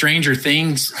if you're a Stranger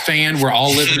Things fan, we're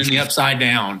all living in the upside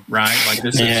down, right? Like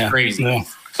this is crazy. Yeah.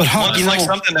 But it's like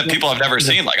something that people have never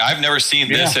seen. Like I've never seen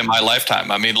this in my lifetime.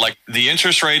 I mean, like the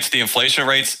interest rates, the inflation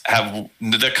rates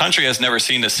the country has never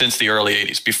seen this since the early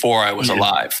 80s, before I was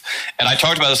alive. And I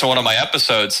talked about this in one of my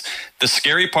episodes. The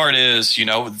scary part is,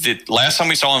 the last time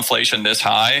we saw inflation this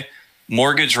high,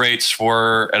 mortgage rates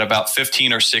were at about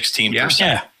 15 or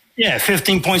 16%. Yeah,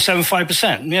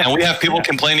 15.75%. Yeah. And we have people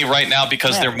complaining right now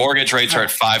because their mortgage rates are at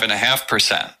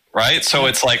 5.5%. Right. So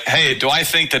it's like, hey, do I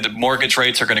think that the mortgage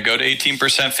rates are going to go to 18%,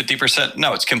 50%?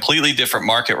 No, it's a completely different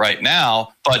market right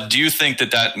now. But do you think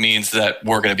that means that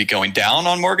we're going to be going down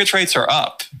on mortgage rates or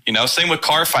up? Same with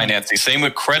car financing, same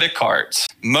with credit cards.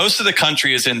 Most of the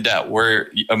country is in debt,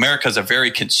 where America is a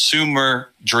very consumer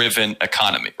driven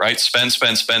economy, right? Spend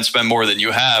more than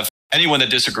you have. Anyone that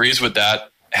disagrees with that,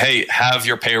 hey, have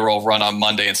your payroll run on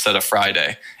Monday instead of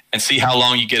Friday. And see how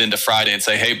long you get into Friday and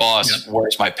say, hey, boss,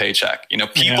 where's my paycheck?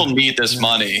 People need this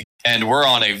money, and we're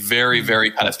on a very, very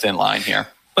kind of thin line here.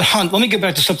 But Hunt, let me get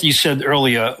back to something you said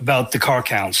earlier about the car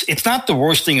counts. It's not the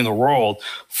worst thing in the world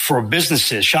for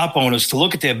businesses, shop owners, to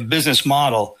look at their business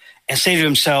model and say to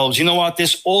themselves, you know what,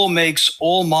 this all makes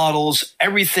all models,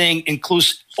 everything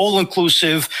all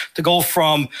inclusive, to go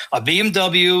from a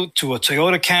BMW to a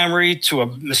Toyota Camry to a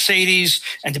Mercedes,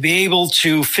 and to be able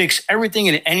to fix everything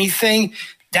and anything.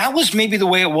 That was maybe the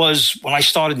way it was when I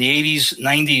started in the 80s,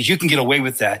 90s. You can get away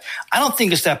with that. I don't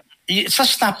think it's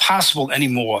just not possible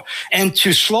anymore. And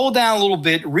to slow down a little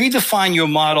bit, redefine your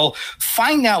model,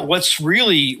 find out what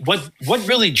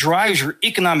really drives your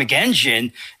economic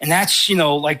engine. And that's,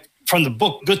 like from the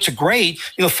book Good to Great,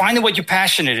 find out what you're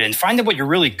passionate in, find out what you're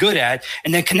really good at,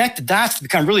 and then connect the dots to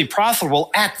become really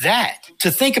profitable at that. To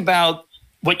think about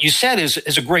what you said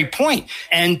is a great point.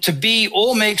 And to be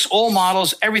all makes, all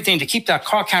models, everything, to keep that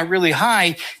car count really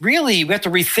high, really, we have to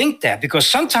rethink that, because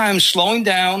sometimes slowing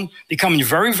down, becoming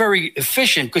very, very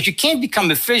efficient, because you can't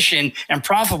become efficient and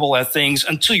profitable at things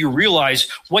until you realize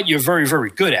what you're very,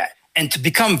 very good at. And to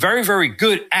become very, very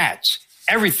good at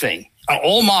everything,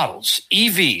 all models,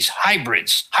 EVs,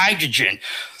 hybrids, hydrogen,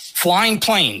 flying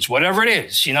planes, whatever it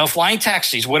is, flying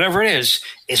taxis, whatever it is,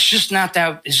 it's just not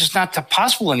that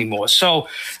possible anymore. So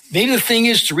maybe the thing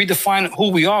is to redefine who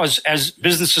we are as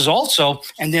businesses also,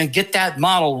 and then get that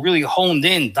model really honed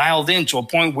in, dialed in to a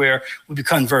point where we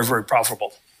become very, very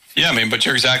profitable. Yeah, but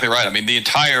you're exactly right. The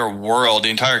entire world, the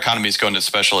entire economy is going to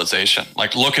specialization.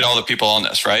 Like, look at all the people on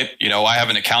this, right? I have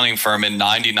an accounting firm, and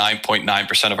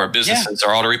 99.9% of our businesses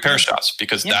are auto repair shops,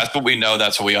 because that's what we know,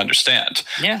 that's what we understand.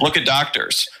 Yeah. Look at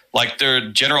doctors. Like, their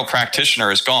general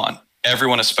practitioner is gone.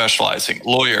 Everyone is specializing.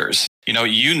 Lawyers,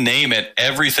 you name it,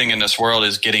 everything in this world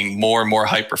is getting more and more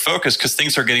hyper-focused because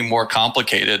things are getting more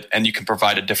complicated, and you can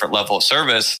provide a different level of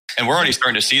service. And we're already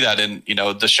starting to see that in,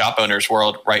 the shop owners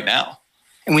world right now.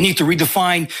 And we need to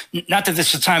redefine, not that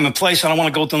this is a time and place, I don't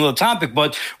want to go to another topic,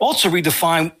 but also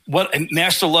redefine what a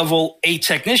master level A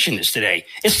technician is today.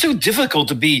 It's too difficult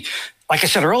to be, like I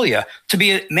said earlier, to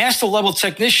be a master level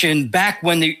technician back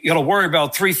when you got to worry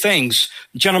about three things: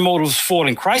 General Motors, Ford,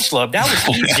 and Chrysler. That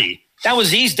was easy. That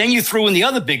was easy. Then you threw in the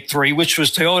other big three, which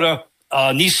was Toyota,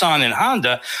 Nissan, and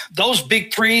Honda. Those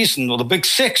big threes and the big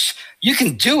six, you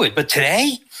can do it. But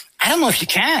today, I don't know if you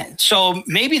can. So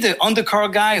maybe the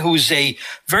undercar guy who's a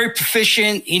very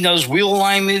proficient, he knows wheel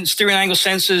alignment, steering angle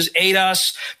sensors,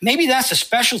 ADAS, maybe that's a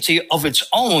specialty of its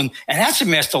own, and that's a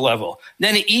master level.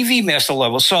 Then an EV master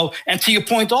level. So, and to your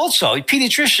point also,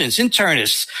 pediatricians,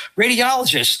 internists,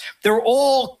 radiologists, they're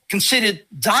all considered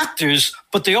doctors,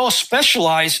 but they all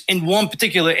specialize in one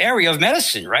particular area of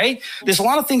medicine, right? There's a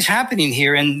lot of things happening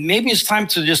here, and maybe it's time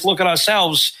to just look at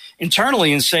ourselves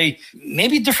internally and say,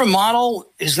 maybe a different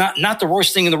model is not the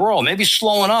worst thing in the world. Maybe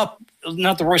slowing up is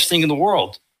not the worst thing in the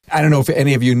world. I don't know if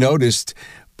any of you noticed,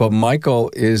 but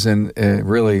Michael is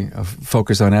really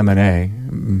focused on M&A,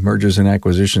 mergers and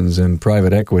acquisitions, and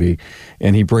private equity,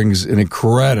 and he brings an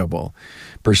incredible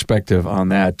perspective on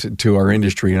that to our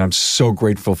industry, and I'm so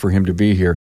grateful for him to be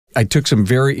here. I took some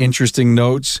very interesting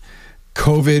notes.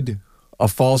 COVID, a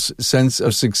false sense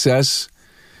of success.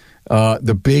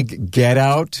 The big get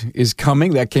out is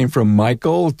coming. That came from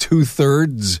Michael.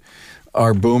 2/3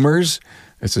 are boomers.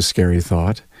 It's a scary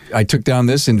thought. I took down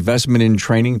this: investment in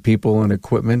training people and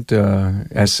equipment,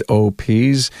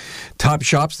 SOPs. Top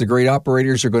shops, the great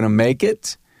operators are going to make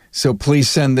it. So please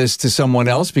send this to someone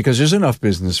else, because there's enough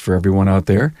business for everyone out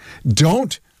there.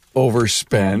 Don't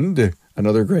overspend.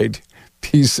 Another great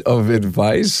piece of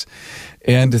advice.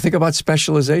 And to think about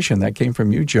specialization. That came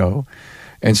from you, Joe.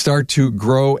 and start to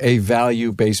grow a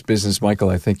value-based business. Michael,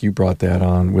 I think you brought that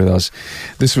on with us.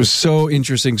 This was so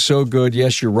interesting, so good.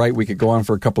 Yes, you're right. We could go on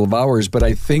for a couple of hours, but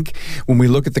I think when we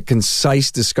look at the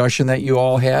concise discussion that you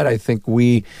all had, I think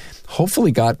we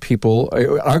hopefully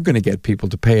are going to get people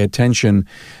to pay attention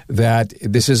that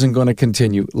this isn't going to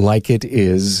continue like it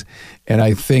is. And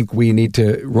I think we need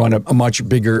to run a much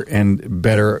bigger and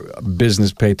better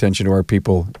business, pay attention to our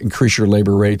people, increase your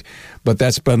labor rate. But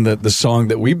that's been the song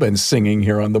that we've been singing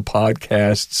here on the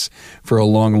podcasts for a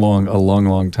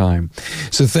long time.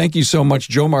 So thank you so much,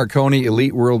 Joe Marconi,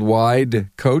 Elite Worldwide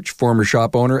coach, former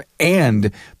shop owner,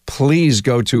 and please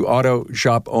go to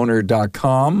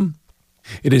autoshopowner.com.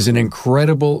 It is an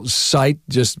incredible site.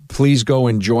 Just please go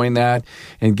and join that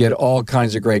and get all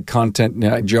kinds of great content.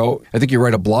 Now, Joe, I think you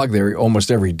write a blog there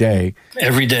almost every day.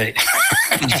 Every day.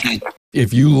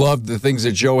 If you love the things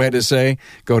that Joe had to say,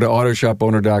 go to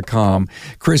autoshopowner.com.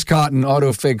 Chris Cotton,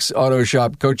 AutoFix Auto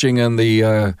Shop Coaching on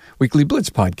the Weekly Blitz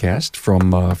podcast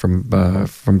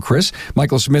from Chris.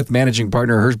 Michael Smith, managing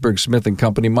partner, Herzberg Smith &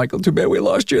 Company. Michael, too bad we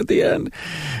lost you at the end.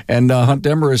 And Hunt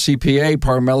Demer, a CPA,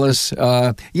 Parmelis.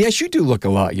 Yes, you do look a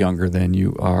lot younger than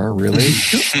you are, really.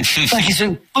 looks like he's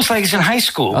in high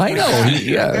school. I know.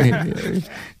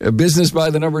 A Business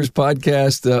by the Numbers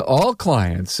podcast. All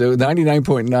clients, so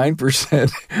 99.9%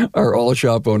 are all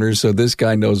shop owners, so this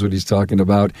guy knows what he's talking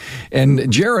about. And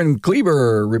Jaron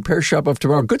Kleber, Repair Shop of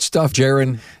Tomorrow. Good stuff,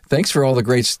 Jaron. Thanks for all the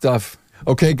great stuff.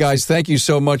 Okay, guys, thank you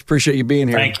so much. Appreciate you being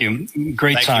here. Thank you.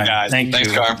 Great time. You guys.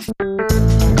 Thanks, Carm.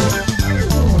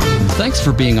 Thanks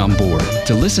for being on board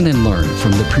to listen and learn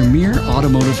from the premier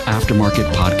automotive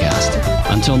aftermarket podcast.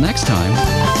 Until next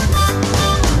time.